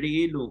ਕਰਕੇ ਜਿਹੜੇ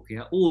ਇਹ ਲੋਕ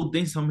ਆ ਉਹ ਉਦਾਂ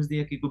ਹੀ ਸਮਝਦੇ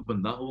ਆ ਕਿ ਕੋਈ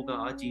ਬੰਦਾ ਹੋਊਗਾ,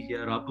 ਆ ਚੀਜ਼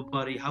ਆ ਰੱਬ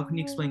ਬਾਰੇ. How can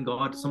you explain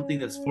God, something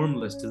that's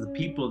formless, to the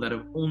people that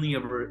have only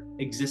ever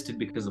existed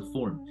because of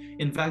form?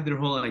 In fact, their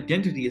whole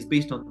identity is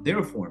based on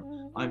their form.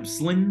 I'm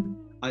slim,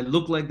 I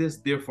look like this,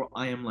 therefore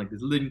I am like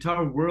this. The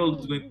entire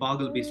world is going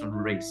pagal based on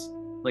race.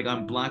 Like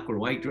I'm black or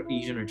white or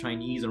Asian or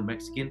Chinese or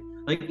Mexican.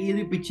 Like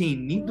ਇਹਦੇ ਪਿੱਛੇ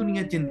ਇੰਨੀ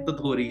ਦੁਨੀਆ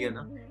ਚਿੰਤਤ ਹੋ ਰਹੀ ਹੈ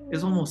ਨਾ,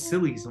 it's almost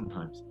silly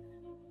sometimes.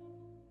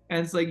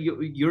 And it's like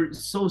you're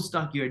so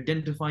stuck, you're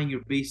identifying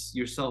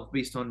yourself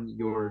based on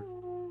your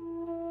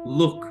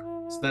look,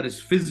 so that is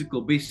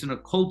physical, based on a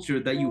culture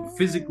that you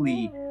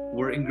physically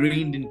were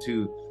ingrained into,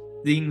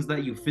 things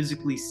that you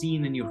physically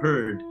seen and you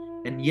heard,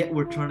 and yet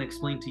we're trying to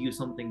explain to you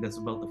something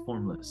that's about the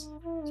formless.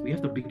 So we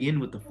have to begin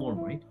with the form,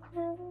 right?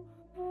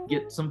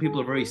 Yet some people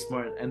are very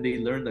smart and they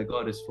learn that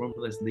God is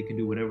formless and they can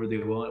do whatever they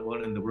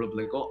want in the world.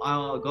 Like,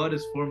 God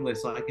is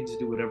formless, so I can just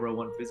do whatever I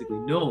want physically.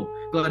 No,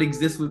 God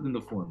exists within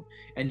the form,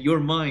 and your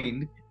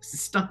mind is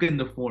stuck in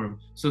the form.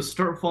 So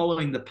start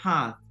following the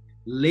path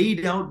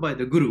laid out by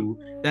the Guru,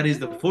 that is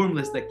the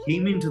formless that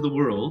came into the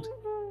world,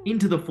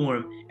 into the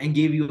form, and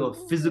gave you a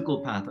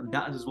physical path. And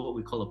that is what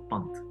we call a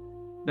panth.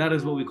 That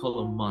is what we call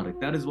a marg.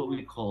 That is what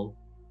we call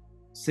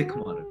Sikh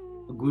marg,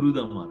 a Guru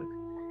da marg.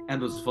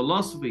 And those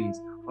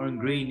philosophies are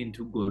ingrained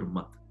into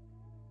Gurmat.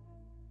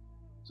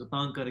 So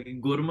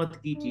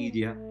Gurmat ki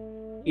cheez hai,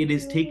 it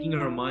is taking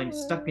our mind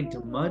stuck into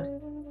mud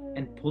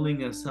and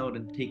pulling us out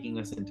and taking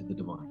us into the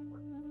divine.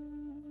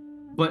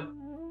 But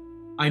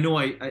I know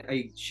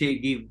I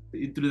gave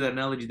through that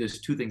analogy, there's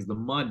two things, the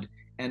mud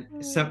and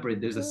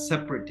separate, there's a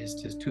separateness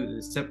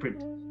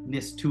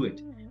to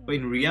it. But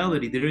in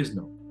reality there is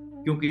no,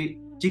 because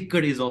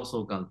chikkad is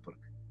also kalpurk.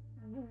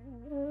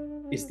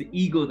 It's the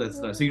ego that's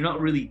there. So you're not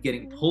really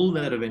getting pulled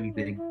out of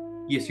anything.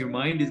 Yes, your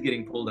mind is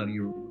getting pulled out and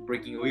you're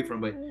breaking away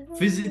from it, but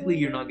physically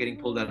you're not getting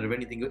pulled out of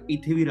anything.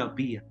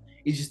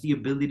 It's just the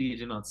ability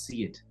to not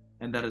see it.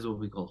 And that is what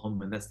we call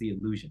Harman. That's the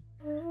illusion.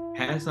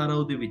 ਹੈ ਸਾਰਾ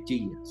ਉਹਦੇ ਵਿੱਚ ਹੀ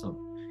ਆ ਸਭ.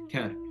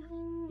 ਖੈਰ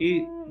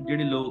ਇਹ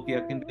ਜਿਹੜੇ ਲੋਕ ਆ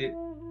ਕਹਿੰਦੇ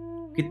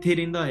ਕਿੱਥੇ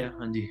ਰਹਿੰਦਾ ਆ.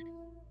 ਹਾਂਜੀ,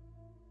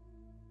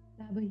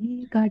 ਤਬ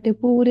ਹੀ ਘਟ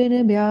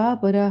ਪੂਰਨ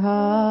ਵਿਆਪ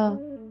ਰਹਾ.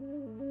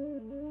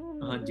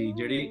 ਹਾਂਜੀ,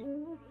 ਜਿਹੜੇ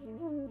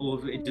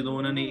ਉਹ ਜਦੋਂ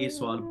ਉਹਨਾਂ ਨੇ ਇਹ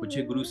ਸਵਾਲ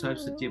ਪੁੱਛੇ ਗੁਰੂ ਸਾਹਿਬ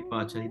ਸੱਚੇ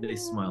ਪਾਤਸ਼ਾਹ ਦੇ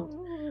ਸਮਾਈਲਡ.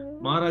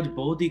 ਮਹਾਰਾਜ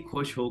ਬਹੁਤ ਹੀ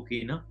ਖੁਸ਼ ਹੋ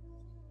ਕੇ ਨਾ,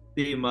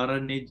 ਤੇ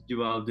ਮਹਾਰਾਜ ਨੇ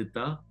ਜਵਾਬ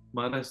ਦਿੱਤਾ.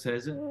 Maharaj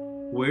says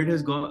where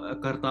does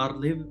God Kartar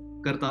live?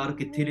 Kartar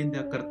ਕਿੱਥੇ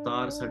ਰਹਿੰਦਾ?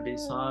 ਕਰਤਾਰ ਸਾਡੇ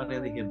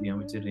ਸਾਰਿਆਂ ਦੇ ਹਿਰਦਿਆਂ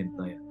ਵਿੱਚ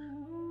ਰਹਿੰਦਾ ਆ.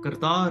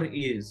 ਕਰਤਾਰ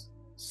is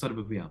ਸਰਬ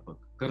ਵਿਆਪਕ.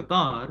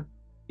 Kartar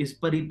is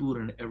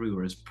ਪਰਿਪੂਰਨ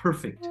everywhere, is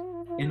perfect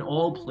in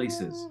all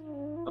places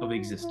of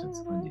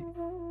existence. ਹਾਂਜੀ,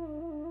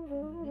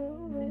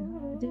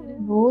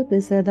 ਹੋਤ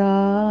ਸਦਾ.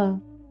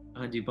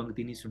 ਹਾਂਜੀ,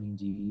 ਪੰਕਤੀ ਨਹੀਂ ਸੁਣੀ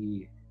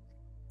ਜੀ.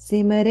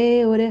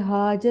 ਸਿਮਰੇ ਉਰ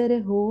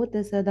ਹਾਜ਼ਰ ਹੋਤ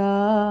ਸਦਾ.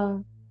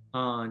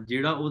 ਹਾਂ,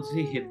 ਜਿਹੜਾ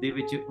ਉਸੇ ਹਿਰਦੇ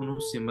ਵਿੱਚ ਉਹਨੂੰ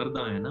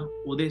ਸਿਮਰਦਾ ਹੈ ਨਾ,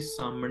 ਉਹਦੇ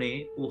ਸਾਹਮਣੇ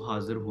ਉਹ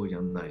ਹਾਜ਼ਰ ਹੋ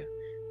ਜਾਂਦਾ ਹੈ.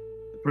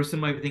 The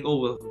person might think, oh,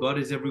 well, if God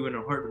is everywhere in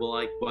our heart, well,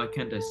 why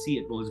can't I see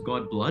it? Well, is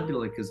God blood?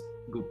 Like, because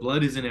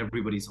blood is in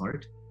everybody's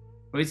heart,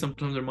 right?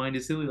 Sometimes our mind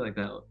is silly like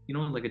that, you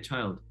know, like a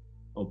child.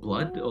 Oh,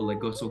 blood? Oh,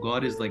 like, so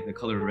God is like the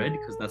color red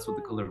because that's what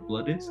the color of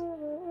blood is?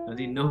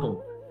 And no,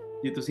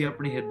 ਜੇ ਤੁਸੀਂ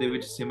ਆਪਣੇ ਹਿਰਦੇ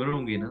ਵਿੱਚ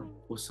ਸਿਮਰੋਗੇ ਨਾ,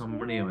 ਉਹ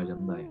ਸਾਹਮਣੇ ਆ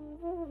ਜਾਂਦਾ ਹੈ.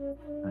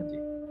 ਹਾਂਜੀ,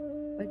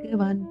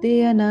 ਭਗਵੰਤ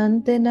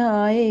ਅਨੰਤ ਨ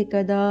ਆਏ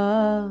ਕਦਾ.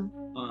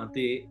 ਹਾਂ,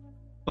 ਤੇ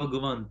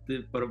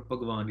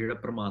ਭਗਵਾਨ ਜਿਹੜਾ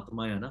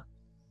ਪਰਮਾਤਮਾ ਆ ਨਾ,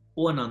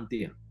 ਉਹ ਅਨੰਤ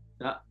ਆ.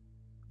 That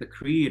the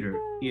creator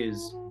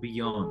is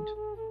beyond,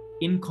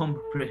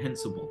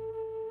 incomprehensible.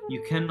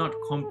 You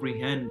cannot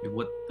comprehend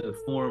what the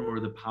form or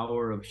the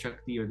power of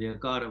Shakti or the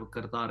Akar of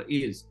Kartar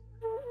is.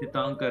 ਤੇ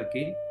ਤਾਂ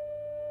ਕਰਕੇ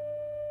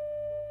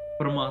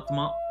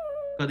ਪਰਮਾਤਮਾ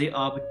ਕਦੇ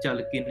ਆਪ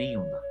ਚੱਲ ਕੇ ਨਹੀਂ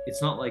ਆਉਂਦਾ.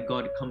 It's not like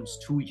God comes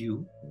to you.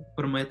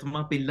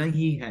 ਪਰਮਾਤਮਾ ਪਹਿਲਾਂ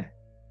ਹੀ ਹੈ,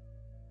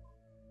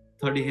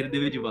 ਤੁਹਾਡੇ ਹਿਰਦੇ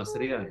ਵਿੱਚ ਵਸ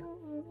ਰਿਹਾ ਹੈ.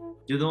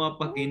 ਜਦੋਂ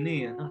ਆਪਾਂ ਕਹਿੰਦੇ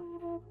ਆ ਨਾ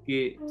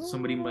ਕਿ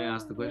somebody might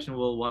ask the question,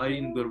 well, why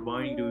in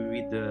Gurbani do we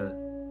read the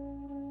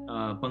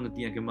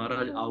ਪੰਕਤੀਆਂ ਕਿ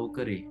ਮਹਾਰਾਜ ਆਓ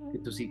ਘਰੇ, ਕਿ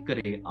ਤੁਸੀਂ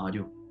ਘਰੇ ਆ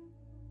ਜਾਓ.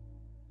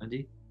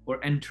 ਹਾਂਜੀ, or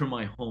enter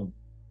my home.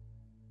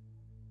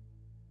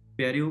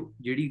 ਪਿਆਰਿਓ,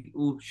 ਜਿਹੜੀ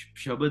ਉਹ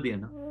ਸ਼ਬਦ ਹੈ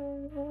ਨਾ,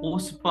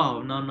 ਉਸ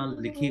ਭਾਵਨਾ ਨਾਲ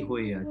ਲਿਖੇ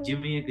ਹੋਏ ਆ,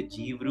 ਜਿਵੇਂ ਇੱਕ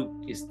ਜੀਵ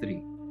ਰੂਪ ਇਸਤਰੀ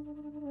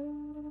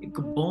ਇੱਕ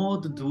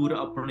ਬਹੁਤ ਦੂਰ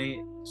ਆਪਣੇ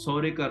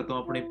ਸਹੁਰੇ ਘਰ ਤੋਂ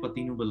ਆਪਣੇ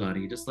ਪਤੀ ਨੂੰ ਬੁਲਾ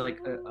ਰਹੀ ਹੈ. Just like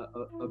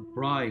a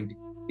bride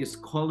is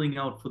calling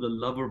out for the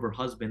love of her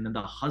husband, and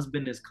the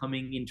husband is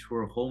coming into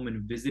her home and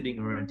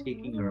visiting her and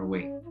taking her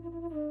away.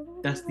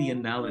 That's the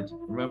analogy.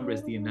 Remember,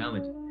 it's the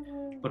analogy.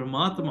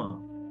 Paramatma,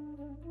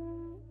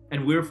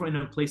 and we're in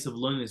a place of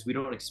loneliness. We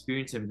don't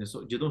experience everything.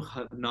 So ਜਦੋਂ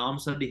ਨਾਮ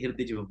ਸਾਡੇ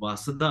ਹਿਰਦੇ 'ਚ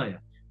ਵਸਦਾ ਆ,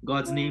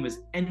 God's name is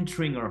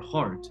entering our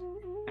heart,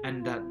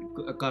 and that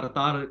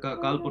Kartar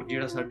ਕਾਲਪੁਰਖ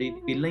ਜਿਹੜਾ ਸਾਡੇ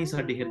ਪਹਿਲਾਂ ਹੀ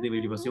ਸਾਡੇ ਹਿਰਦੇ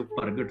ਵਿੱਚ ਵਸੇ ਉਹ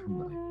ਪ੍ਰਗਟ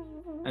ਹੁੰਦਾ ਹੈ,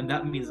 and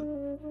that means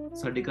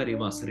ਸਾਡੇ ਘਰੇ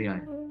ਵਸ ਰਿਹਾ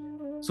ਹੈ.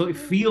 So it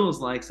feels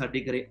like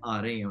ਸਾਡੇ ਘਰੇ ਆ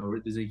ਰਹੇ ਹਾਂ, or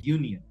there's a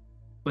union,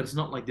 but it's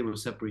not like there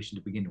was separation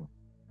to begin with.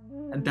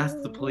 And that's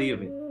the play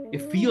of it.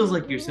 It feels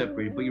like you're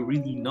separated, but you're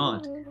really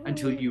not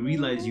until you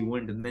realize you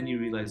weren't, and then you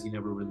realize you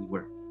never really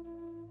were.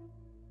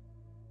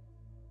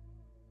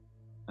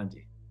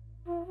 ਹਾਂਜੀ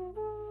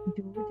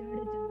ਜੋ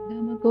ਜੜ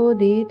ਜੰਗਮ ਕੋ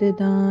ਦੇਤ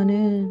ਦਾਨ,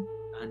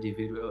 ਹਾਂਜੀ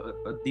ਫਿਰ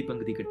ਅੱਧੀ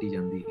ਪੰਕਤੀ ਕੱਟੀ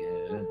ਜਾਂਦੀ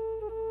ਹੈ.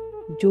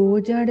 ਜੋ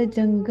ਜੜ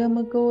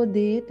ਜੰਗਮ ਕੋ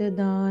ਦੇਤ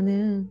ਦਾਨ,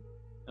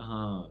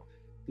 ਹਾਂ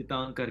ਤੇ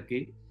ਤਾਂ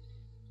ਕਰਕੇ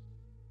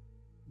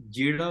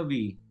ਜਿਹੜਾ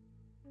ਵੀ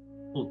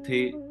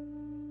ਉੱਥੇ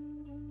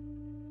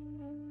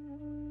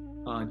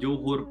ਜੋ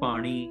ਹੋਰ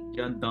ਪਾਣੀ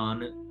ਜਾਂ ਦਾਨ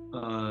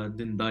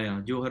ਦਿੰਦਾ ਆ,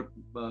 ਜੋ ਹਰ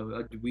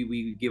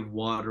we give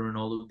water and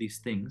all of these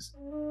things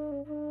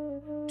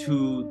to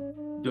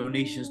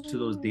donations to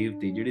those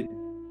devte, ਜਿਹੜੇ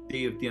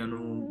ਦੇਵਤਿਆਂ ਨੂੰ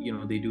you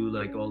know they do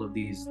like all of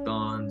these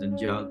dons and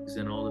jugs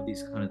and all of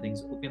these kind of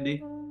things. ਉਹ ਕਹਿੰਦੇ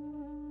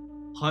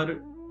ਹਰ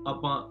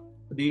ਆਪਾਂ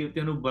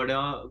ਦੇਵਤਿਆਂ ਨੂੰ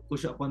ਬੜਾ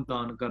ਕੁਝ ਆਪਾਂ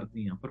ਦਾਨ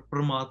ਕਰਦੇ ਹਾਂ, ਪਰ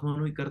ਪ੍ਰਮਾਤਮਾ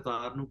ਨੂੰ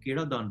ਕਰਤਾਰ ਨੂੰ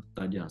ਕਿਹੜਾ ਦਾਨ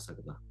ਦਿੱਤਾ ਜਾ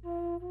ਸਕਦਾ?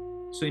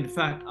 ਸੋ ਇਨ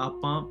ਫੈਕਟ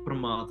ਆਪਾਂ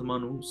ਪ੍ਰਮਾਤਮਾ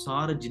ਨੂੰ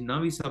ਸਾਰਾ ਜਿੰਨਾ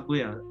ਵੀ ਸਭ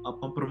ਹੋਇਆ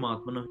ਆਪਾਂ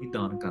ਪ੍ਰਮਾਤਮਾ ਨੂੰ ਹੀ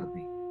ਦਾਨ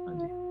ਕਰਦੇ ਹਾਂ.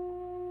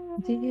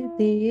 ਹਾਂਜੀ ਜੇ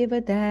ਦੇਵ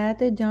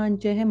ਦੈਤ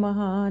ਜਾਂਚਹਿ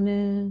ਮਹਾਨ,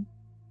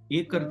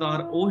 ਇਹ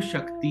ਕਰਤਾਰ ਉਹ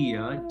ਸ਼ਕਤੀ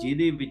ਆ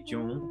ਜਿਹਦੇ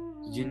ਵਿੱਚੋਂ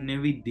ਜਿੰਨੇ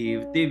ਵੀ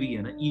ਦੇਵਤੇ ਵੀ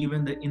ਹਨ,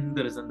 even the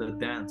Indras and the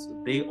Dance,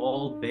 they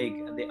all beg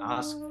and they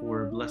ask for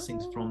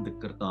blessings from the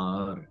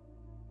Kartar.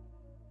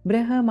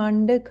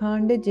 ਬ੍ਰਹਮੰਡ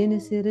ਖੰਡ ਜਿਨ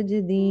ਸਿਰਜ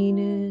ਦੀਨ.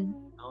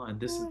 Oh, and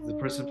this is the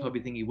person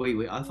probably thinking,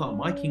 wait, I thought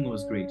my king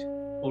was great.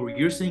 Or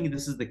you're saying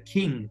this is the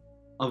king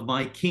of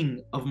my king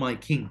of my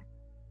king.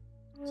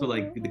 So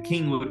like the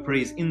king would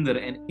praise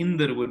Indra and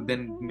Indra would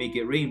then make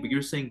it rain, but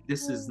you're saying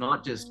this is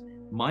not just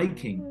my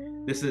king,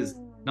 this is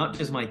not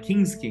just my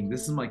king's king,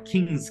 this is my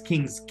king's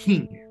king's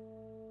king,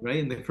 right?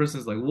 And the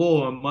person's like, whoa,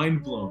 I'm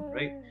mind blown,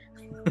 right?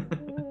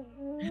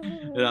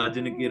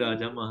 Rajan ke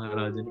raja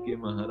maharajan ke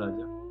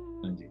maharaja.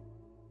 Hanji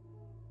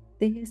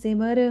ਤੇ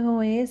ਸਿਮਰ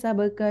ਹੋਏ ਸਭ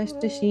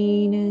ਕਸ਼ਟ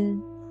sheen.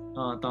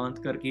 ਹਾਂ ਤਾਂ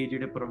ਕਰਕੇ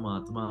ਜਿਹੜੇ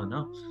ਪਰਮਾਤਮਾ ਆ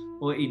ਨਾ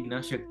ਉਹ ਇੰਨਾ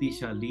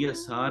ਸ਼ਕਤੀਸ਼ਾਲੀ ਆ,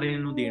 ਸਾਰਿਆਂ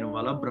ਨੂੰ ਦੇਣ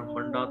ਵਾਲਾ,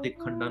 ਬ੍ਰਹਮੰਡਾਂ ਤੇ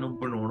ਖੰਡਾਂ ਨੂੰ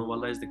ਬਣਾਉਣ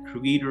ਵਾਲਾ, is the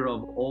creator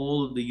of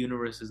all the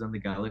universes and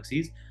the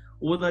galaxies.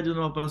 ਉਹਦਾ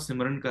ਜਦੋਂ ਆਪਾਂ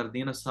ਸਿਮਰਨ ਕਰਦੇ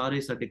ਹਾਂ ਨਾ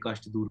ਸਾਰੇ ਸਾਡੇ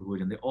ਕਸ਼ਟ ਦੂਰ ਹੋ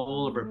ਜਾਂਦੇ,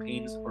 all of our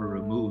pains are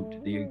removed,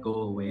 they go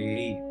away.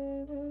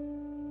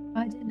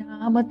 ਅਜ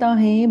ਨਾਮ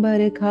ਤਾਹੇ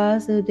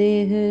ਬਰਖਾਸ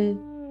ਦੇਹ.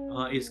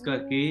 ਹਾਂ ਇਸ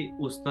ਕਰਕੇ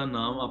ਉਸ ਦਾ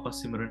ਨਾਮ ਆਪਾਂ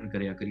ਸਿਮਰਨ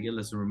ਕਰਿਆ ਕਰੀਏ.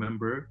 Let's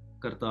remember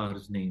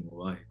ਕਰਤਾਰ's name.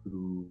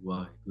 Waheguru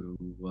Waheguru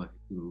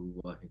Waheguru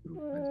Waheguru.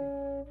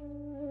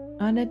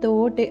 ਅਨ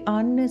ਤੋਟ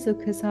ਅੰਨ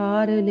ਸੁਖ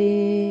ਸਾਰ ਲੇ.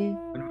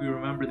 When we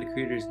remember the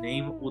creator's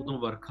name, ਉਦੋਂ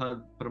ਵਰਖਾ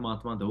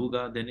ਪਰਮਾਤਮਾ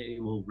ਦਊਗਾ, then it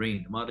will rain.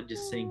 Maharaj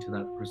is saying to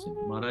that person,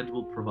 Maharaj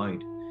will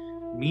provide.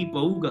 ਮੀਂਹ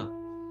ਪਊਗਾ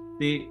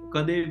ਤੇ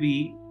ਕਦੇ ਵੀ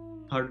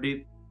ਤੁਹਾਡੇ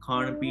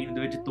ਖਾਣ ਪੀਣ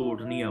ਦੇ ਵਿੱਚ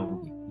ਤੋਟ ਨਹੀਂ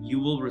ਆਊਗੀ. You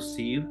will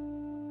receive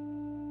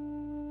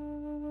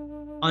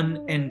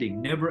unending,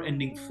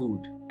 never-ending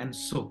food and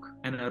sukh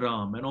and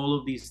aram and all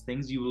of these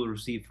things you will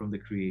receive from the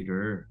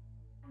creator.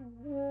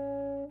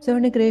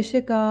 ਸੁਣ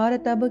ਕ੍ਰਿਸ਼ਕਾਰ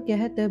ਤਬ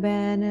ਕਹਿਤ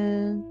ਬੈਨ.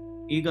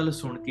 ਇਹ ਗੱਲ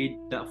ਸੁਣ ਕੇ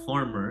that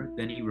farmer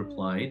then he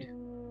replied,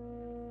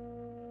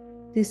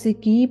 ਤਿਸ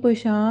ਕੀ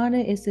ਪਛਾਣ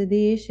ਇਸ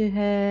ਦੇਸ਼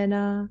ਹੈ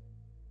ਨਾ.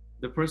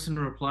 the person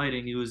replied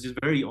and he was just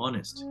very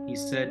honest. He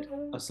said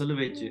ਅਸਲ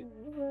ਵਿੱਚ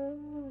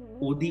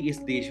ਉਹਦੀ ਇਸ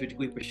ਦੇਸ਼ ਵਿੱਚ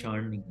ਕੋਈ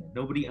ਪਛਾਣ ਨਹੀਂ ਹੈ.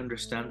 Nobody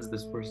understands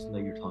this person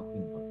that you're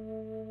talking about.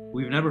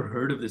 We've never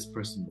heard of this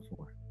person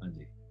before.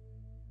 ਹਾਂਜੀ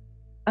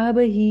ਅਬ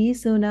ਹੀ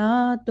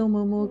ਸੁਨਾ ਤੁਮ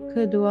ਮੁਖ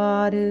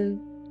ਦੁਆਰ.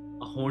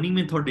 ਹੋਣੀ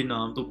ਮੈਂ ਤੁਹਾਡੇ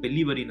ਨਾਮ ਤੋਂ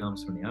ਪਹਿਲੀ ਵਾਰੀ ਨਾਮ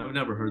ਸੁਣਿਆ. I've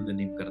never heard the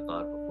name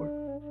Kartar before.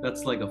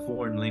 That's like a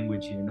foreign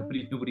language here.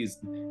 Nobody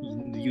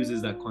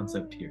uses that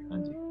concept here.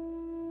 ਹਾਂਜੀ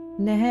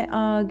ਨਹਿ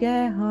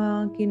ਆਗੈ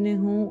ਹਾਂ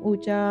ਕਿਨਹੂ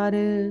ਉਚਾਰ.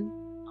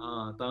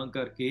 ਹਾਂ ਤਾਂ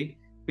ਕਰਕੇ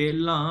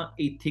ਪਹਿਲਾਂ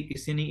ਇੱਥੇ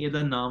ਕਿਸੇ ਨੇ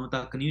ਇਹਦਾ ਨਾਮ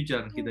ਤੱਕ ਨਹੀਂ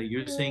ਉਚਾਰਨ ਕੀਤਾ.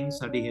 You're saying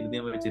ਸਾਡੇ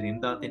ਹਿਰਦਿਆਂ ਵਿੱਚ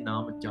ਰਹਿੰਦਾ ਤੇ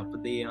ਨਾਮ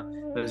ਜਪਦੇ ਆ.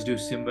 Let's do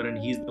Simran.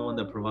 He's the one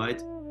that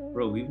provides.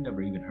 Bro, we've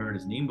never even heard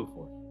his name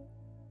before.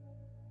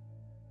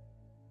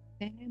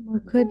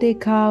 ਮੁਖ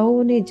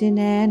ਦਿਖਾਓ ਨਿਜ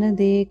ਨੈਣ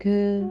ਦੇਖ.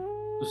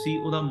 ਤੁਸੀਂ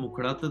ਉਹਦਾ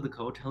ਮੁਖੜਾ ਤਾਂ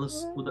ਦਿਖਾਓ. Tell us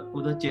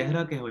ਉਹਦਾ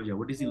ਚਿਹਰਾ ਕਿਹੋ ਜਿਹਾ?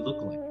 What does he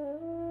look like?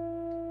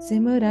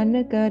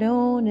 ਸਿਮਰਨ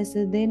ਕਰੋ ਨਿਸ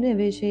ਦਿਨ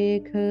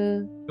ਵਿਸ਼ੇਖ.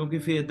 ਕਿਉਂਕਿ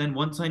ਫਿਰ then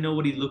once I know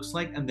what he looks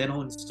like and then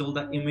I'll instill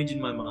that image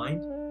in my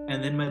mind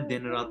and then ਮੈਂ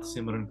ਦਿਨ ਰਾਤ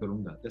ਸਿਮਰਨ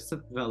ਕਰੂੰਗਾ. That's a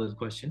valid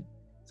question.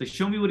 So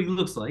show me what he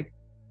looks like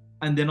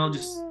and then I'll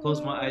just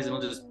close my eyes and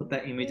I'll just put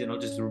that image and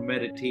I'll just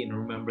meditate and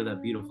remember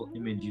that beautiful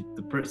image.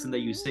 The person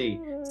that you say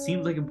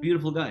seems like a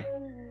beautiful guy.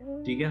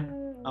 ਠੀਕ ਹੈ?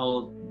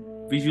 I'll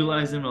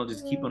visualize him and I'll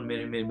just keep on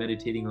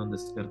meditating on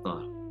this kartar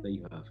that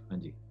you have.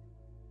 ਹਾਂਜੀ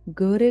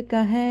ਗੁਰ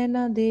ਕਹੈ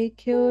ਨਾ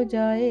ਦੇਖਿਓ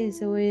ਜਾਏ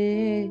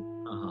ਸੋਏ.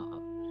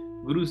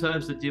 ਗੁਰੂ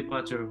ਸਾਹਿਬ ਸੱਚੇ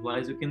ਪਾਤਸ਼ਾਹ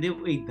replies, ਉਹ ਕਹਿੰਦੇ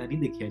ਉਹ ਏਦਾਂ ਨਹੀਂ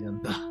ਦੇਖਿਆ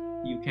ਜਾਂਦਾ.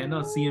 You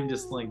cannot see him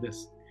just like this.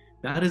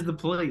 That is the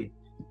play.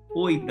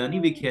 ਉਹ ਏਦਾਂ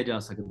ਨਹੀਂ ਵੇਖਿਆ ਜਾ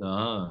ਸਕਦਾ.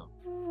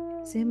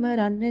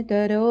 ਸਿਮਰਨ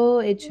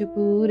ਕਰੋ ਇਛ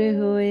ਪੂਰ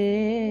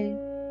ਹੋਏ.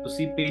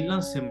 ਤੁਸੀਂ ਪਹਿਲਾਂ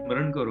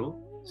ਸਿਮਰਨ ਕਰੋ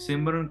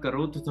ਸਿਮਰਨ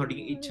ਕਰੋ ਤੇ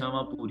ਤੁਹਾਡੀਆਂ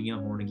ਇੱਛਾਵਾਂ ਪੂਰੀਆਂ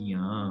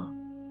ਹੋਣਗੀਆਂ।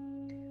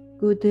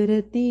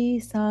 ਕੁਦਰਤੀ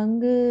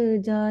ਸੰਗ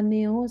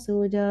ਜਾਣਿਓ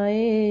ਸੋ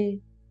ਜਾਏ।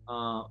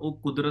 ਉਹ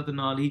ਕੁਦਰਤ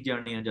ਨਾਲ ਹੀ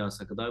ਜਾਣਿਆ ਜਾ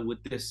ਸਕਦਾ,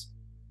 with this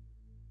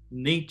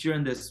nature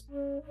and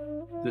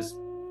this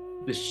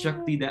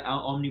Shakti that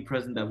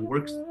omnipresent that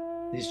works,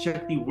 this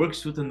Shakti works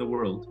within the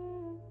world,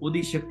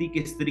 ਉਹਦੀ ਸ਼ਕਤੀ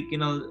ਕਿਸ ਤਰੀਕੇ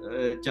ਨਾਲ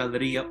ਚੱਲ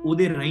ਰਹੀ ਆ,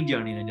 ਉਹਦੇ ਰਾਹੀਂ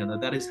ਜਾਣਿਆ ਜਾਂਦਾ।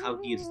 that is how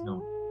he is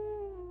known।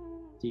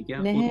 ਠੀਕ ਹੈ,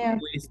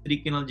 ਉਹ ਇਸ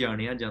ਤਰੀਕੇ ਨਾਲ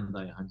ਜਾਣਿਆ ਜਾਂਦਾ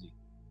ਹੈ। ਹਾਂਜੀ,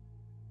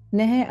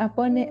 ਨਹਿ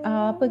ਆਪਣੇ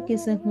ਆਪ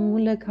ਕਿਸ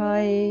ਹੂੰ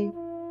ਲਖਾਏ।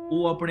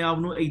 ਉਹ ਆਪਣੇ ਆਪ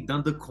ਨੂੰ ਏਦਾਂ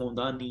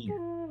ਦਿਖਾਉਂਦਾ ਨਹੀਂ ਹੈ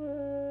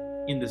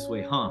in this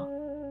way। ਹਾਂ,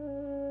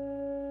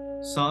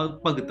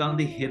 ਭਗਤਾਂ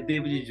ਦੇ ਹਿਰਦੇ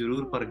ਵਿੱਚ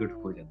ਜ਼ਰੂਰ ਪ੍ਰਗਟ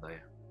ਹੋ ਜਾਂਦਾ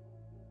ਹੈ,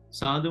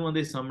 ਸਾਧੂਆਂ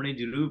ਦੇ ਸਾਹਮਣੇ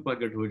ਜ਼ਰੂਰ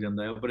ਪ੍ਰਗਟ ਹੋ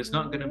ਜਾਂਦਾ ਹੈ, but it's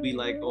not going to be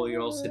like, oh,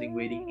 you're all sitting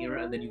waiting here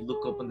and then you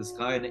look up in the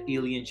sky and an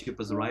alien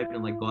ship has arrived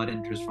and like God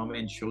enters from it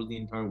and shows the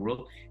entire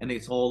world and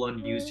it's all on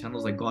news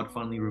channels like God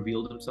finally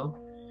revealed himself।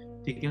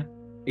 ਠੀਕ ਹੈ,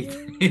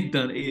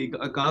 ਏਦਾਂ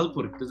Akal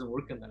Purakh doesn't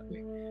work in that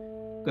way।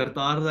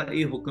 Kartar ਦਾ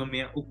ਇਹ ਹੁਕਮ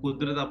ਹੈ, ਉਹ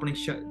ਕੁਦਰਤ ਆਪਣੀ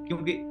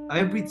ਕਿਉਂਕਿ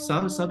ਐਵਰੀ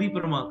ਸਭ ਹੀ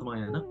ਪਰਮਾਤਮਾ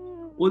ਹੈ ਨਾ,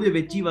 ਉਹਦੇ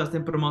ਵਿੱਚ ਹੀ ਵਾਸਤੇ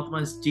ਪਰਮਾਤਮਾ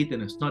is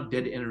Chetan, it's not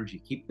dead energy,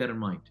 keep that in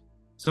mind।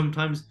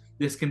 Sometimes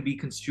this can be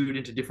construed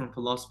into different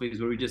philosophies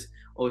where we just,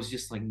 oh, it's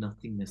just like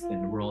nothingness, then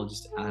we're all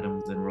just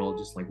atoms and we're all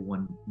just like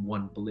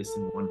one bliss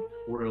and one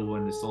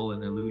whirlwind, it's all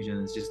an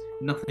illusion, it's just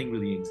nothing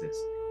really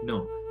exists। No,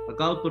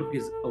 Akal Purkh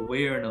is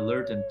aware and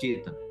alert and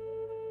chetan।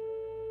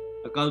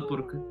 Akal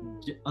Purkh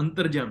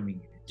antarjami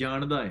hai,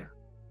 jaanda hai,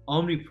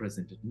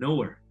 omnipresent,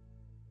 nowhere,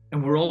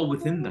 and we're all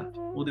within that।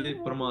 ਉਹਦੇ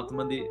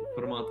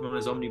ਪਰਮਾਤਮਾ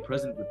is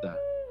omnipresent with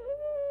that।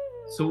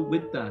 So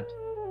with that,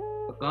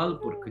 Akal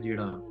Purkh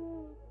ਜਿਹੜਾ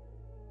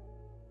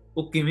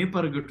ਉਹ ਕਿਵੇਂ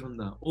ਪ੍ਰਗਟ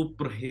ਹੁੰਦਾ, ਉਹ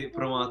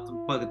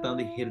ਪਰਮਾਤਮਾ ਭਗਤਾਂ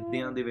ਦੇ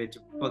ਹਿਰਦਿਆਂ ਦੇ ਵਿੱਚ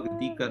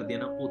ਭਗਤੀ ਕਰਦੇ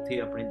ਨਾ, ਉੱਥੇ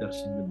ਆਪਣੇ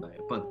ਦਰਸ਼ਨ ਦਿੰਦਾ ਹੈ,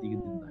 ਭਗਤੀ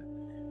ਦਿੰਦਾ ਹੈ।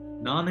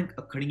 ਨਾਨਕ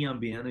ਅੱਖੜੀਆਂ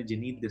ਬਿਆਨ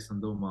ਜਿਨੀ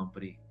ਦਿਸੰਦੋ ਮਾਂ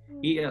ਪਰੇ।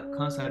 ਇਹ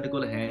ਅੱਖਾਂ ਸਾਡੇ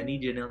ਕੋਲ ਹੈ ਨਹੀਂ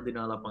ਜਿਹਨਾਂ ਦੇ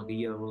ਨਾਲ ਆਪਾਂ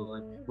ਕਹੀਏ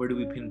where do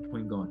we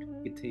pinpoint God,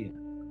 ਕਿੱਥੇ ਹੈ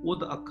ਉਹ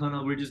ਤਾਂ ਅੱਖਾਂ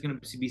ਨਾਲ, we're just going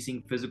to be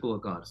seeing physical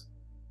akars,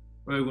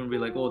 right? We're going to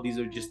be like, oh, these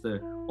are just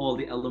all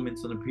the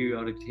elements on a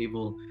periodic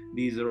table,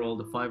 these are all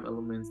the 5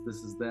 elements, this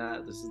is that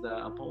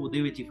ਆਪਾਂ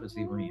ਉਹਦੇ ਵਿੱਚ ਹੀ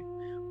ਫਸੇ ਹੋਏ ਹਾਂ।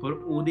 ਪਰ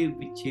ਉਹਦੇ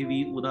ਪਿੱਛੇ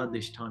ਵੀ ਉਹਦਾ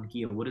ਅਧਿਸ਼ਠਾਨ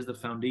ਕੀ ਹੈ, what is the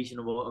foundation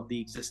of the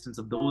existence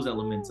of those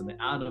elements and the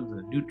atoms and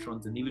the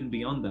neutrons and even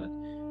beyond that,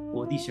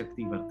 ਉਹਦੀ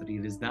ਸ਼ਕਤੀ ਵਰਤ ਰਹੀ,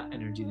 it is that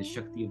energy, the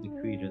shakti of the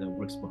creator that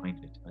works behind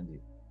it। ਹਾਂਜੀ,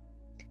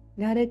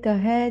 ਨਰ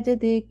ਕਹੈ ਜ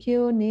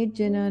ਦੇਖਿਓ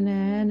ਨਿਜ ਨ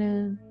ਨੈਣ।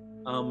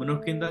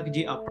 ਮਨੁੱਖ ਕਹਿੰਦਾ ਕਿ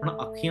ਜੇ ਆਪਣਾ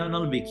ਅੱਖੀਆਂ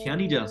ਨਾਲ ਵੇਖਿਆ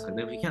ਨਹੀਂ ਜਾ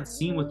ਸਕਦਾ, if we can't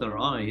see with our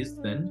eyes,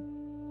 then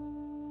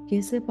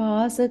ਕਿਸ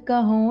ਪਾਸ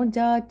ਕਹੋਂ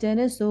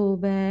ਜਾਚਨ ਸੋ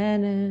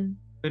ਬੈਨ।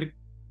 ਫਿਰ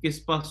ਕਿਸ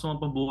ਪਾਸੋਂ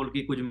ਆਪਾਂ ਬੋਲ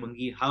ਕੇ ਕੁਝ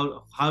ਮੰਗੀ,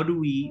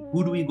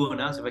 who do we go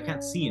and ask if I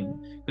can't see him?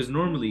 Because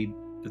normally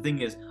the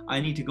thing is I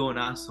need to go and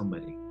ask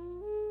somebody,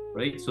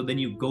 right? So then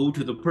you go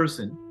to the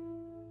person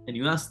and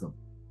you ask them,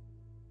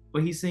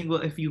 but he's saying,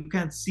 well, if you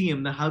can't see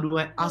him, then how do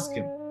I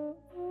ask him?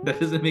 That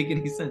doesn't make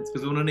any sense,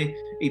 because ਉਹਨਾਂ ਨੇ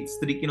ਇਸ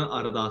ਤਰੀਕੇ ਨਾਲ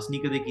ਅਰਦਾਸ ਨਹੀਂ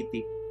ਕਦੇ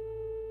ਕੀਤੀ।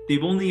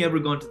 They've only ever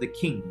gone to the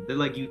king।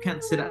 They're like, you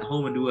can't sit at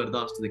home and do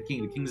ardas to the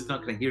king is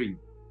not going to hear you,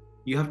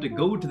 you have to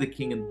go to the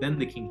king and then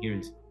the king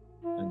hears you।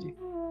 ਹਾਂਜੀ,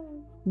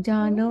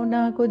 ਜਾਣੋ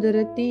ਨਾ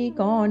ਕੁਦਰਤੀ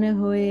ਕੌਣ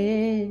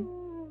ਹੋਏ।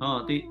 ਹਾਂ,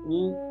 ਤੇ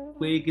ਉਹ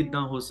ਕੋਈ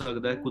ਕਿੱਦਾਂ ਹੋ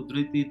ਸਕਦਾ ਹੈ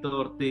ਕੁਦਰਤੀ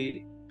ਤੌਰ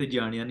ਤੇ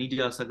ਜਾਣਿਆ ਨਹੀਂ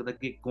ਜਾ ਸਕਦਾ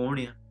ਕਿ ਕੌਣ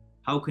ਆ।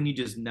 how can you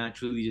just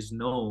naturally just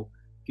know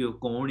ਕਿ ਉਹ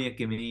ਕੌਣ ਆ,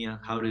 ਕਿਵੇਂ ਆ,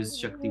 how does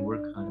ਸ਼ਕਤੀ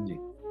work। ਹਾਂਜੀ,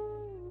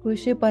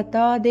 ਕੁਛ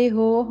ਪਤਾ ਦੇ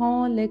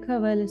ਹੋਂ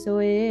ਲਿਖਵਲ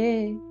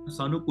ਸੋਏ।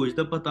 ਸਾਨੂੰ ਕੁਝ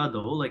ਤਾਂ ਪਤਾ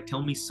ਦਿਓ, like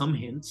tell me some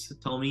hints,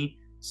 tell me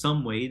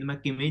some way, ਮੈਂ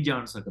ਕਿਵੇਂ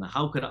ਜਾਣ ਸਕਦਾ,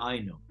 how could I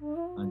know।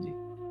 ਹਾਂਜੀ,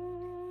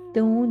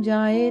 ਤੂੰ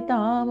ਜਾਏ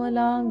ਧਾਮ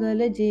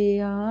ਲਾਂਗਲ ਜੇ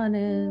ਆਨ।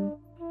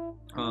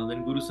 ਹਾਂ,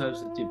 then ਗੁਰੂ ਸਾਹਿਬ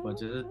ਸੱਚੇ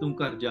ਪਾਤਸ਼ਾਹ, ਤੂੰ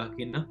ਘਰ ਜਾ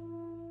ਕੇ ਨਾ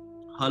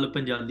ਹਲ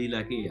ਪੰਜਾਲੀ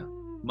ਲੈ ਕੇ ਆ।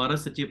 ਮਹਾਰਾਜ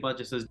ਸੱਚੇ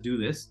ਪਾਤਸ਼ਾਹ says do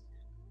this,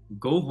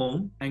 go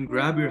home and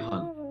grab your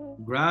hal,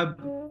 grab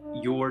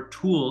your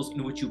tools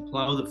in which you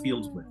plow the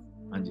fields with।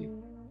 ਹਾਂਜੀ,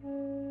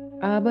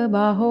 ਅਬ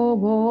ਬਾਹੋ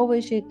ਭੋਵ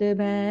ਸ਼ਿਤ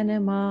ਬੈਨ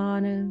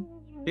ਮਾਨ।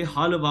 ਤੇ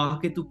ਹਲ ਵਾਹ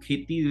ਕੇ ਤੂੰ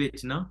ਖੇਤੀ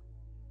ਵਿੱਚ ਨਾ,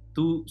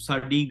 ਤੂੰ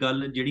ਸਾਡੀ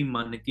ਗੱਲ ਜਿਹੜੀ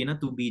ਮੰਨ ਕੇ ਨਾ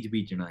ਤੂੰ ਬੀਜ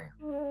ਬੀਜਣਾ ਆ।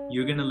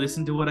 You're going to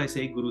listen to what I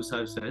say, Guru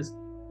Sahib says,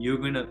 you're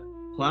going to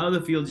plow the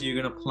fields, you're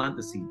going to plant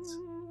the seeds।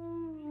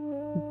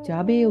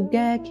 ਜਾਬੇ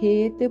ਉਗੈ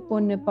ਖੇਤ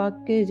ਪੁੰਨ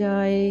ਪੱਕ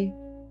ਜਾਏ।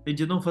 ਤੇ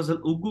ਜਦੋਂ ਫਸਲ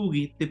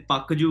ਉਗੂਗੀ ਤੇ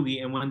ਪੱਕ ਜੂਗੀ,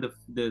 and when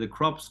the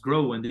crops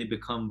grow and they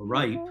become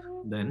ripe,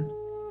 then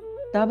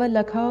ਤਬ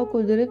ਲਖਾਓ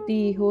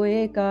ਕੁਦਰਤੀ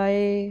ਹੋਏ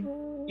ਕਾਏ।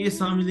 ਇਹ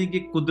ਸਮਝਦੇ ਕਿ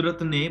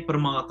ਕੁਦਰਤ ਨੇ,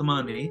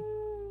 ਪਰਮਾਤਮਾ ਨੇ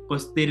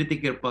ਬਸ ਤੇਰੇ ਤੇ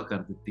ਕਿਰਪਾ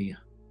ਕਰ ਦਿੱਤੀ ਆ।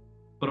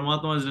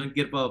 ਪਰਮਾਤਮਾ has done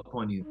ਕਿਰਪਾ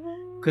upon you,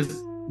 because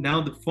now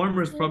the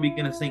farmer is probably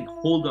going to say,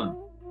 hold on,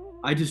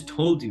 I just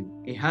told you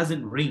it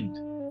hasn't rained,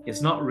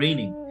 it's not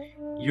raining,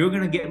 you're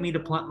going to get me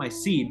to plant my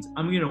seeds,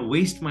 I'm going to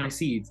waste my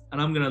seeds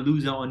and I'm going to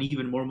lose out on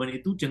even more money।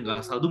 Tu changa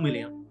sadhu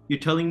milya,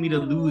 you're telling me to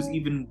lose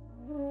even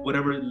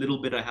whatever little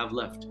bit I have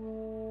left।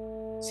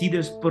 See,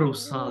 there's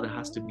bharosa that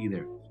has to be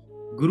there।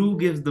 Guru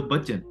gives the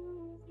bachan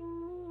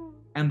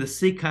and the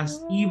Sikh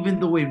has, even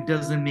though it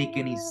doesn't make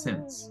any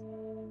sense,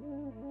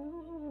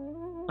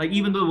 like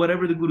even though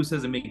whatever the Guru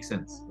says it makes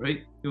sense,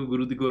 right?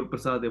 Guru di Guru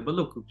Prasad, but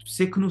look,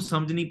 Sikh nu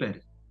samjh nahi pੈ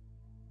ਰਹੀ,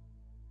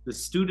 The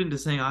student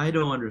is saying, I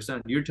don't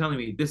understand. You're telling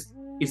me this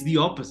is the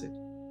opposite.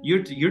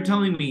 You're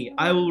telling me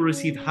I will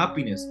receive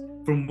happiness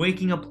from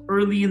waking up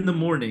early in the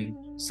morning,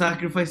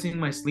 sacrificing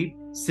my sleep,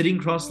 sitting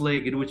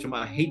cross-legged, which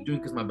I hate doing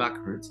because my back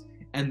hurts,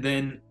 and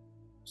then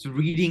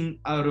reading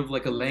out of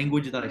like a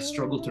language that I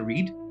struggle to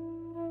read.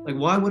 Like,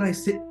 why would I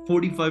sit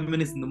 45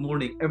 minutes in the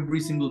morning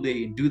every single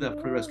day and do that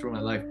for the rest of my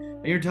life?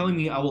 And you're telling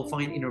me I will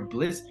find inner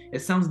bliss?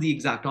 It sounds the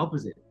exact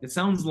opposite. It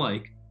sounds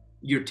like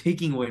you're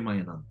taking away my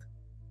anand.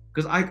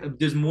 Because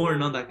there's more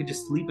anand, I could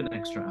just sleep an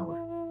extra hour.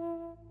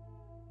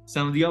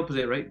 Sounds the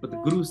opposite, right? But the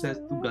Guru says,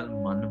 "Tu gal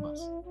man bas."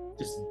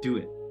 Just do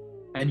it.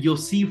 And you'll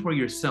see for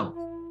yourself.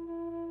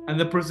 And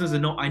the person says,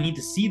 no, I need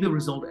to see the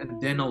result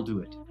and then I'll do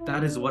it.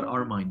 That is what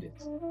our mind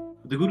is.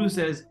 The Guru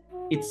says,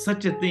 it's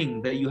such a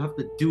thing that you have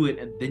to do it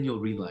and then you'll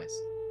realize.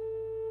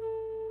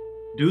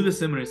 Do the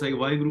Simran. It's like,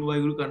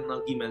 Vaheguru karn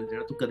naal ki mil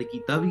jana. Tu kade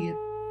kita bhi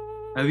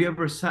hai? Have you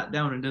ever sat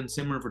down and done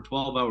Simran for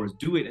 12 hours?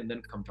 Do it and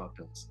then come talk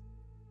to us.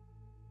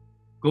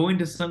 Go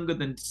into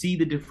Sangat and see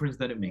the difference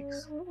that it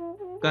makes.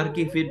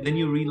 Karke fir, then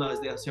you realize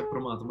that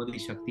Paramatma di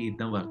Shakti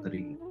idna vart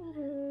rahi hai.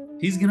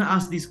 He's going to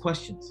ask these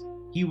questions.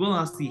 He will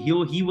ask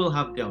he will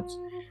have doubts.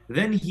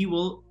 Then he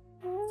will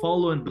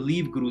follow and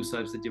believe Guru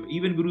Sahib.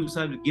 Even Guru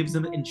Sahib gives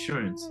them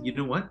insurance. You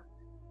know what?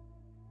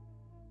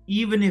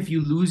 Even if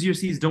you lose your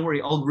seeds, don't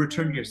worry, I'll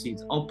return your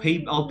seeds. I'll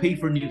pay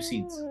for new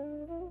seeds.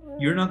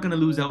 You're not going to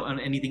lose out on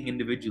anything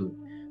individually.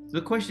 So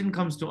the question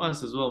comes to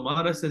us as well.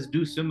 Maharaj says,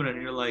 do Simran,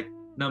 and you're like,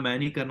 no,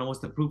 man, what's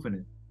the proof in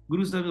it?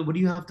 Guru Sahib, what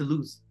do you have to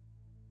lose?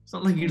 It's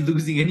not like you're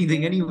losing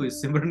anything anyway.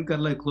 Simran kar,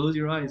 like, close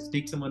your eyes,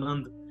 take some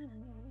anand.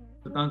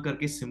 ਤਾਂ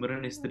ਕਰਕੇ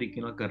ਸਿਮਰਨ ਇਸ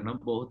ਤਰੀਕੇ ਨਾਲ ਕਰਨਾ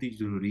ਬਹੁਤ ਹੀ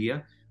ਜ਼ਰੂਰੀ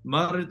ਆ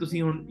ਮਹਾਰਾਜ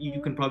ਤੁਸੀਂ ਹੁਣ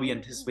you can probably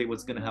anticipate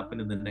what's going to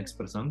happen in the next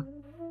ਪ੍ਰਸੰਗ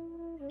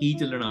ਕੀ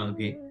ਚੱਲਣਾ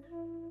ਅੱਗੇ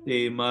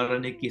ਤੇ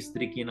ਮਹਾਰਾਜ ਨੇ ਕਿਸ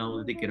ਤਰੀਕੇ ਨਾਲ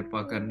ਉਹਦੇ ਤੇ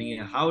ਕਿਰਪਾ ਕਰਨੀ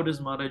ਹੈ how does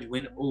Maharaj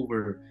win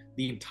over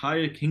the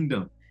entire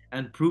kingdom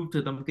and prove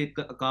to them ਕਿ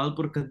ਅਕਾਲ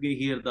ਪੁਰਖ ਅੱਗੇ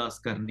ਹੀ ਅਰਦਾਸ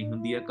ਕਰਨੀ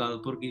ਹੁੰਦੀ ਹੈ ਅਕਾਲ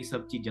ਪੁਰਖ ਹੀ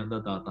ਸਭ ਚੀਜ਼ਾਂ ਦਾ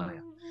ਦਾਤਾ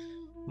ਆ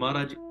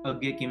ਮਹਾਰਾਜ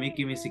ਅੱਗੇ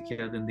ਕਿਵੇਂ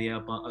ਸਿੱਖਿਆ ਦਿੰਦੇ ਆ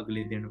ਆਪਾਂ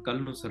ਅਗਲੇ ਦਿਨ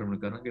ਕੱਲ ਨੂੰ ਸਰਵਣ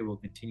ਕਰਾਂਗੇ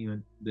we'll continue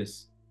this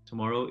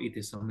tomorrow it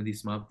is Samadi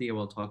Samapti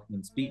while talking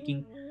and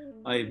speaking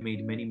I have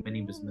made many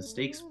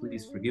mistakes.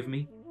 Please forgive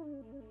me.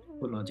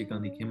 ਭੁੱਲਾਂ ਚੁੱਕਾਂ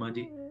ਦੀ ਖਿਮਾ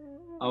ਜੀ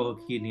ਆਓ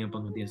ਅਖੀਰਲੀਆਂ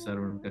ਪੰਕਤੀਆਂ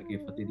ਸਰਵਣ ਕਰਕੇ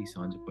ਫਤਿਹ ਦੀ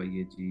ਸਾਂਝ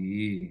ਪਾਈਏ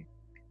ਜੀ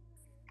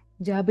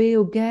जब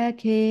उगै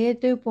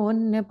खेत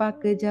पुन्न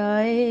पक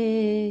जाए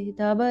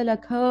तब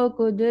लखो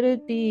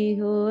कुदरती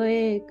होए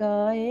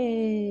काए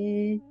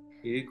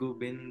हे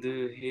गोबिंद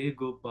हे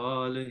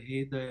गोपाल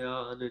हे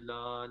दयाल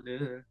लाल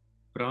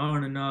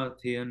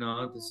प्राणनाथ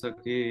अनाथ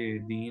सके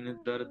दीन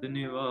दर्द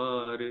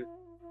निवार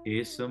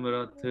हे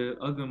समरथ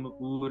अगम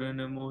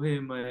पूरन मोहे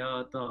मया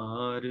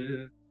तार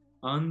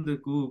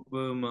अंधकूप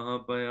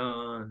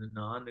महाभयान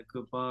नानक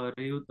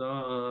पारे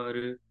उतार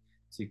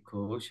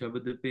सिखो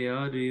शब्द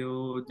प्यारियो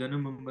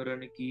जन्म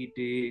मरण की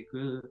टेक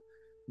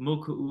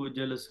मुख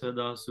उजल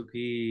सदा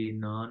सुखी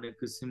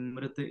नानक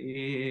सिमरत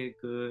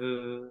एक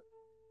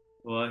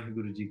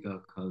वाहिगुरु जी का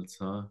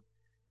खालसा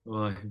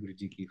वाहिगुरु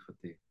जी की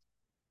फतेह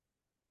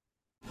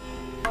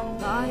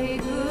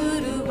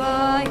Vaheguru,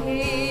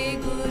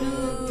 Vaheguru,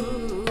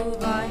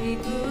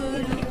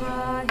 Vaheguru,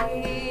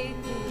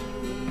 Vaheguru,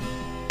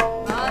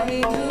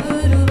 Vaheguru.